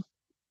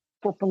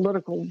 for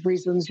political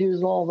reasons,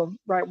 use all the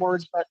right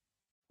words, but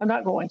I'm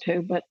not going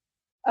to. But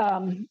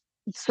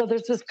so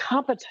there's this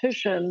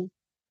competition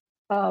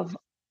of,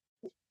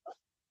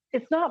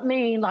 it's not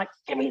mean like,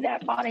 give me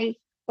that body,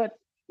 but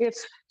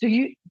it's, does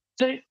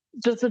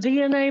the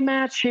DNA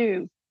match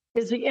you?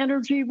 Is the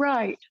energy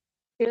right?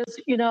 Is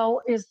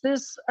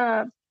this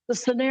the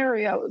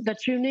scenario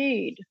that you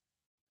need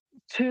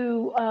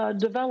to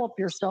develop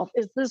yourself?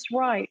 Is this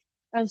right?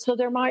 And so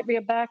there might be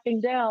a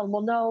backing down.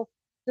 Well, no,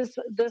 this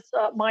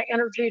my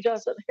energy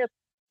doesn't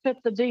fit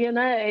the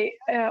DNA,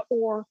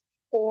 or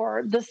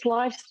this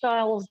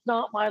lifestyle is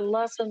not my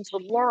lesson to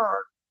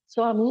learn.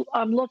 So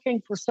I'm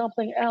looking for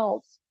something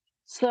else.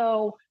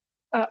 So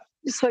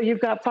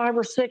you've got 5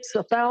 or 6,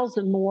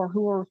 1,000 more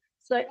who are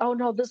saying, oh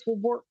no, this will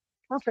work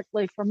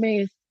perfectly for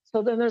me.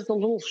 So then there's a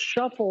little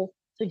shuffle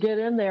to get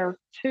in there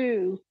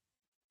to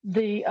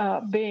the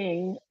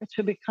being,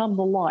 to become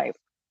the life.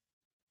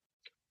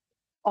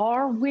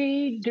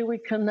 Do we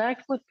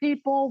connect with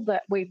people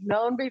that we've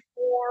known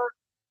before?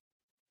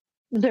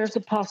 There's a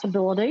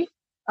possibility.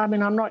 I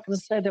mean, I'm not going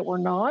to say that we're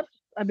not.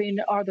 I mean,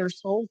 are there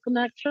soul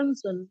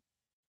connections? And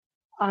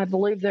I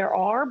believe there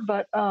are,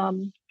 but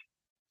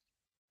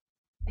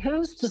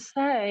who's to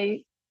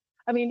say?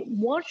 I mean,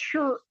 once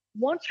you're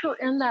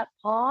in that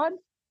pod,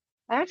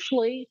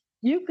 actually,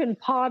 you can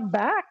pod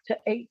back to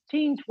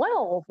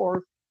 1812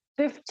 or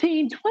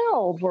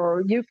 1512,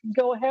 or you can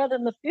go ahead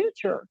in the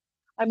future.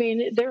 I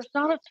mean, there's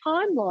not a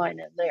timeline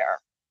in there.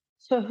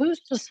 So who's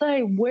to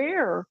say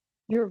where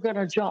you're going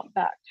to jump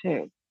back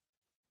to?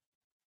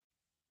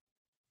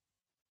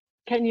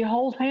 Can you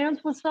hold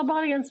hands with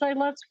somebody and say,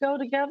 let's go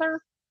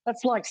together?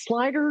 That's like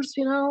sliders,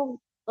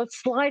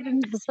 let's slide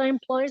into the same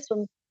place.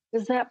 And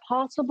is that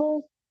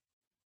possible?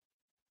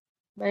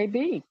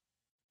 Maybe.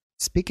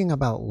 Speaking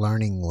about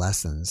learning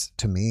lessons,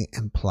 to me,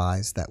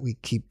 implies that we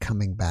keep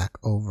coming back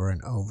over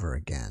and over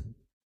again.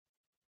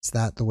 Is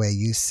that the way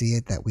you see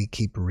it, that we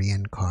keep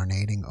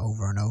reincarnating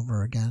over and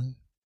over again?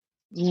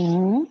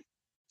 Mm-hmm.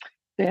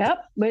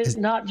 Yep. Is,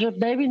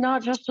 Maybe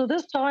not just to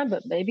this time,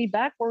 but maybe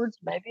backwards,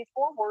 maybe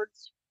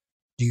forwards.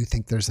 do you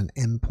think there's an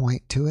end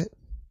point to it?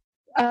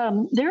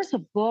 There's a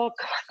book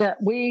that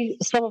we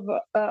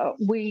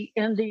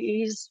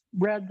NDEs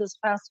read this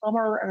past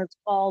summer, and it's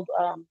called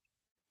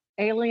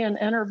Alien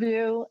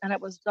Interview, and it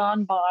was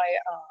done by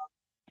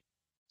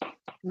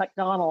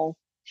McDonald.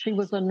 She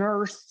was a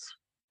nurse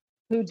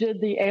who did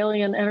the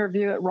alien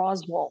interview at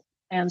Roswell,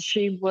 and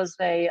she was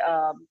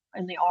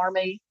in the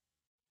Army,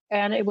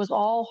 and it was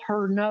all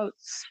her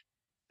notes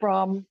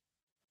from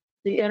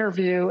the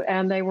interview,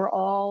 and they were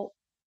all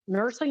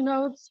nursing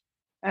notes,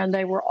 and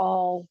they were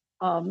all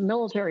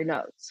military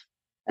notes,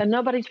 and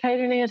nobody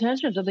paid any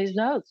attention to these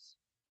notes.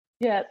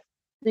 Yet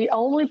the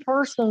only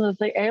person that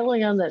the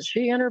alien that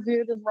she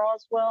interviewed in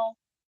Roswell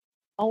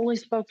only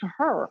spoke to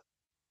her.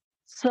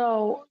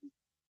 So,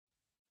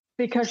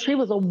 because she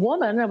was a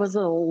woman, it was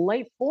in the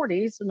late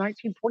 40s, in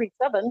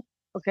 1947.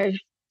 Okay,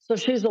 so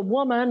she's a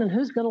woman, and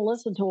who's going to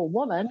listen to a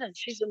woman? And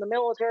she's in the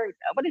military.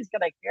 Nobody's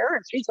going to care.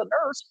 And she's a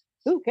nurse.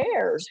 Who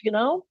cares?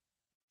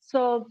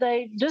 So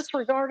they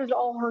disregarded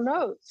all her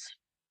notes.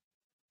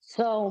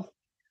 So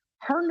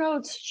her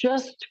notes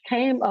just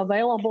came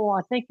available,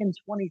 I think, in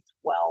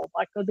 2012.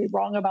 I could be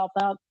wrong about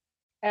that.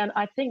 And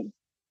I think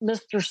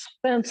Mr.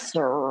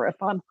 Spencer,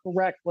 if I'm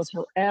correct, was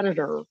her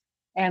editor.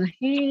 And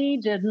he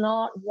did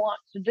not want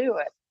to do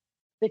it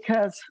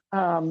because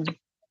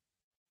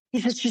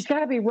he said, she's got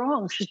to be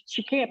wrong.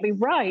 She can't be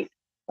right.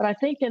 But I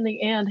think in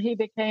the end, he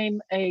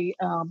became a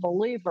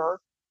believer.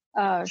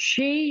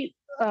 She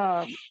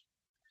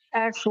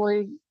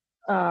actually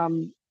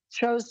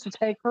chose to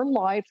take her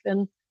life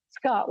in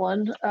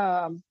Scotland.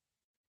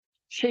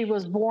 She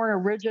was born a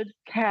rigid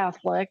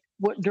Catholic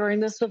during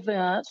this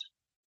event,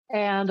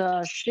 and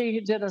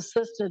she did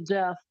assisted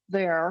death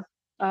there.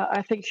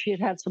 I think she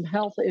had some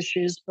health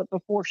issues, but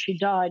before she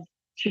died,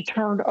 she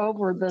turned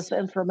over this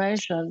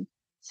information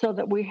so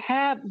that we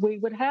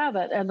would have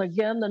it. And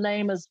again, the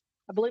name is,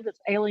 I believe it's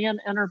Alien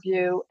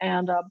Interview,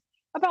 and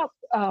about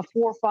 4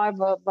 or 5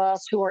 of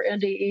us who are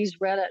NDEs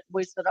read it.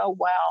 We said, "Oh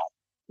wow,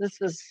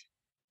 this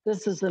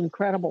is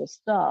incredible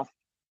stuff,"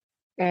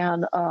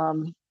 and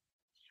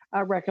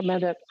I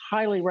recommend it,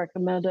 highly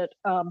recommend it.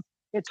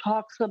 It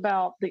talks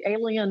about the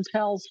alien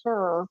tells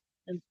her,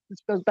 and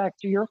this goes back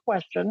to your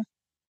question.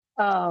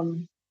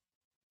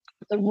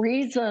 The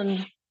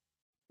reason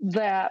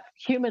that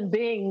human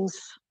beings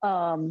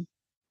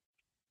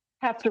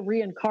have to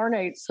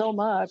reincarnate so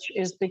much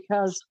is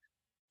because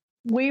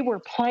we were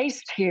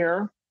placed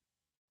here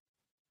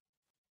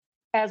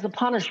as a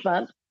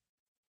punishment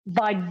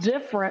by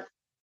different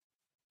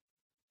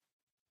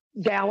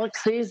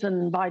galaxies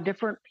and by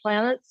different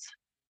planets.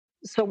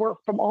 So we're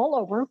from all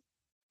over.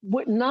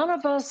 None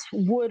of us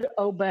would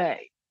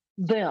obey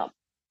them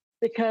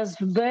because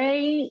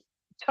they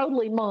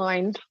totally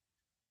mind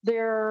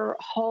their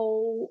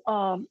whole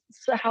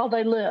how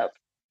they live.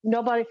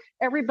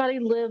 Everybody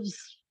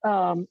lives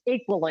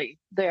equally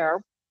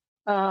there,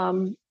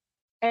 and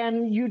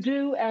you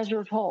do as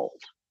you're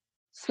told.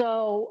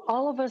 So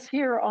all of us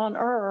here on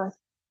Earth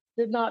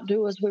did not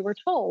do as we were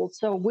told.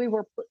 So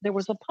there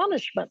was a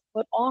punishment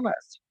put on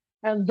us,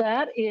 and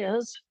that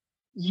is,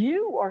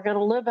 you are going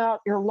to live out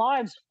your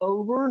lives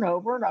over and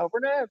over and over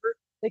and over,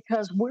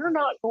 because we're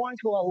not going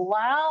to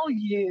allow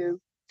you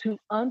to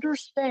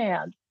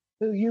understand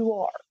who you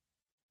are.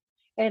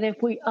 And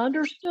if we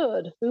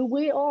understood who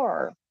we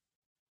are,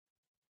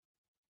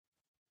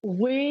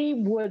 we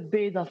would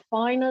be the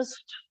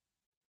finest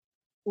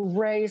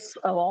race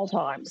of all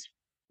times,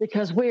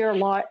 because we are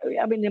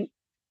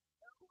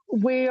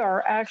we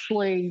are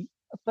actually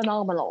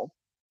phenomenal.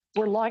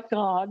 We're like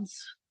gods.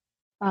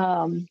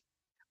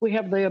 We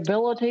have the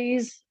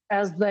abilities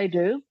as they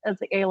do, as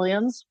the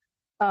aliens.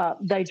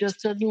 They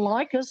just didn't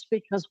like us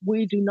because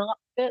we do not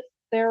fit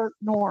their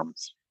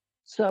norms.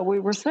 So we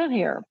were sent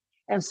here.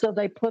 And so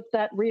they put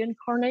that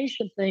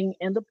reincarnation thing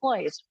into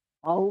place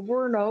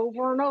over and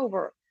over and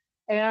over.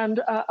 And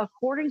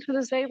according to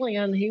this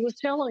alien, he was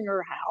telling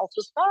her how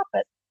to stop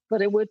it,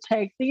 but it would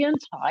take the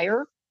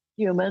entire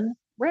human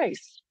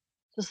race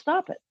to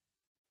stop it.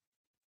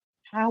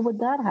 How would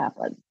that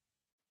happen?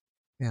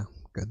 Yeah,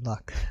 good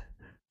luck.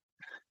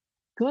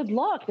 Good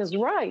luck is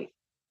right.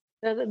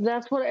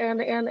 That's what,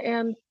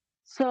 and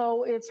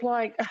so it's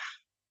like,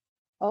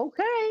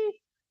 okay,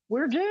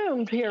 we're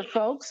doomed here,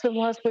 folks,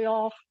 unless we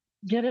all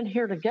get in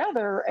here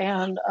together.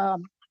 And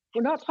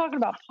we're not talking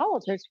about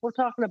politics. We're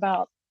talking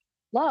about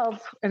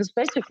love. And it's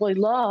basically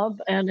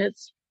love, and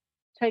it's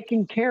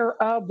taking care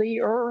of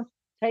the earth,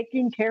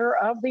 taking care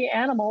of the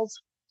animals,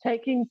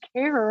 taking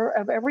care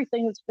of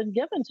everything that's been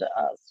given to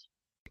us.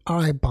 All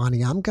right,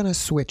 Bonnie, I'm going to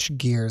switch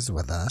gears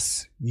with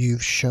us.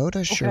 You've showed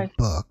us your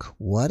book.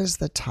 What is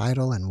the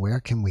title and where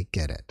can we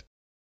get it?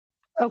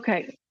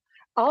 Okay.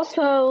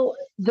 Also,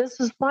 this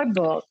is my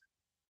book.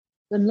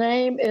 The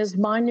name is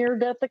My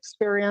Near-Death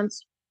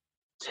Experience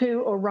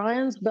to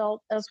Orion's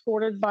Belt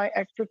Escorted by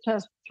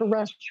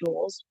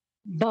Extraterrestrials.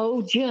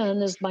 Bo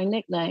Jen is my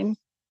nickname.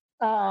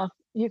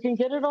 You can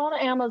get it on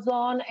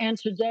Amazon, and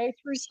today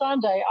through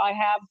Sunday, I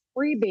have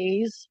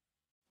freebies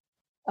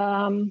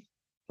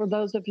for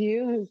those of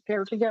you who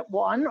care to get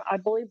one. I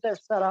believe they're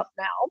set up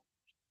now.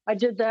 I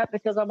did that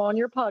because I'm on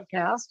your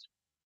podcast.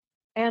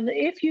 And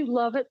if you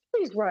love it,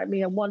 please write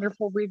me a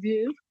wonderful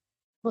review.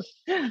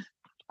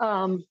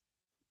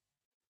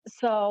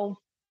 So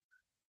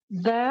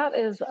that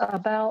is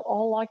about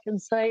all I can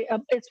say.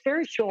 It's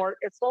very short.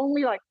 It's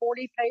only like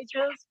 40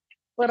 pages,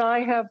 but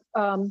I have,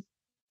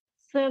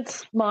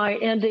 since my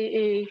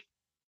NDE,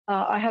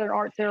 I had an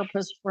art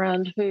therapist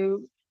friend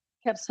who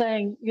kept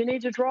saying, you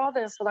need to draw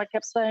this. And I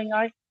kept saying,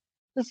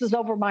 this is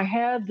over my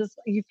head.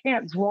 You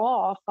can't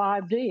draw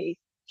 5D.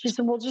 She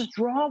said, well, just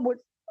draw what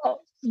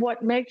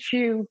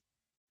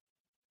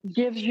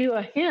gives you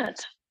a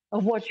hint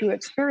of what you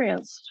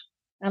experienced.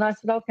 And I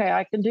said, okay,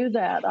 I can do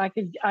that. I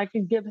could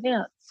give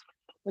hints,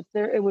 but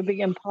it would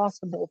be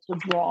impossible to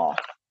draw.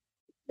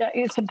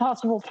 It's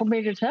impossible for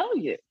me to tell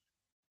you.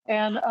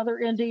 And other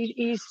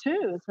NDEs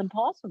too. It's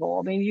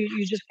impossible. I mean,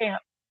 you just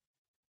can't.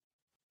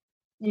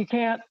 You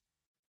can't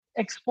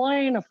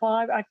explain a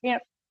 5. I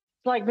can't.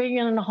 It's like being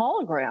in a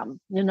hologram,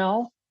 you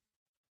know.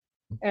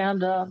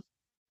 And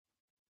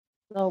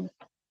so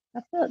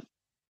that's it.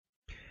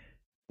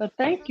 But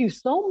thank you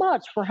so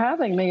much for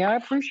having me. I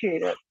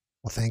appreciate it.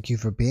 Well, thank you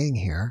for being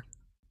here.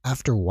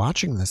 After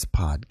watching this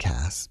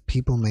podcast,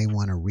 people may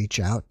want to reach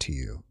out to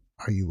you.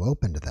 Are you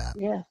open to that?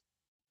 Yeah.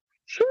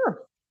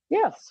 Sure.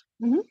 Yes.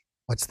 Mm-hmm.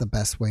 What's the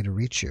best way to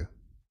reach you?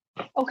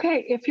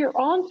 Okay. If you're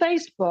on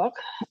Facebook,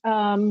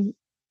 I'm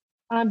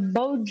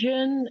Bo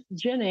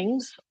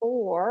Jennings,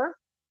 or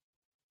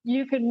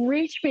you can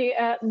reach me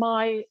at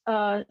my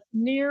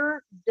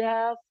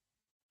near-death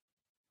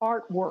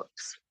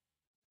artworks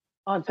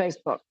on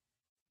Facebook,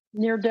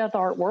 near-death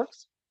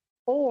artworks,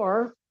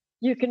 or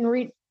you can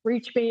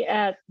reach me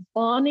at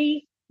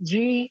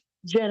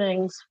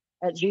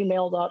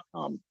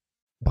BonnieGJennings@gmail.com.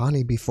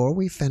 Bonnie, before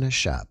we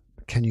finish up,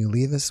 can you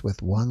leave us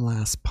with one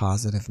last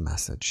positive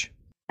message?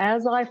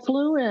 As I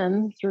flew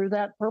in through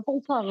that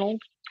purple tunnel,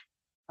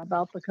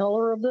 about the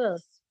color of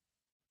this,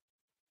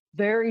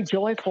 very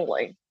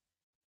joyfully,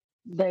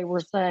 they were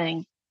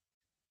saying,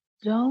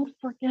 don't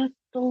forget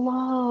the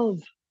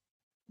love.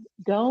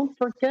 Don't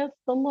forget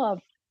the love.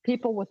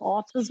 People with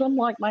autism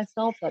like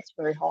myself, that's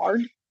very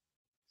hard.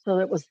 So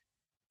it was,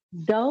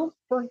 don't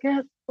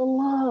forget the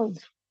love.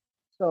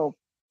 So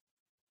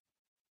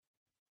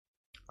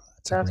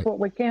that's what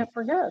we can't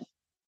forget.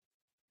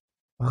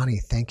 Bonnie,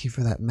 thank you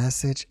for that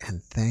message,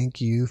 and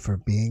thank you for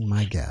being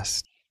my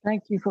guest.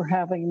 Thank you for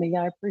having me.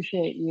 I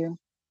appreciate you.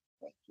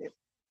 Thank you.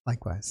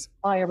 Likewise.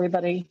 Bye,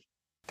 everybody.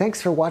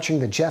 Thanks for watching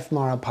the Jeff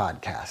Mara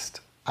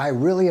podcast. I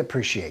really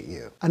appreciate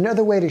you.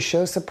 Another way to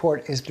show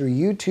support is through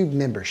YouTube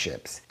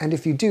memberships. And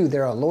if you do,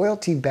 there are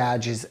loyalty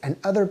badges and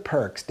other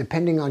perks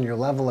depending on your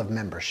level of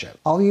membership.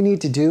 All you need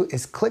to do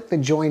is click the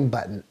join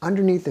button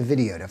underneath the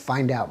video to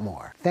find out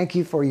more. Thank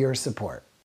you for your support.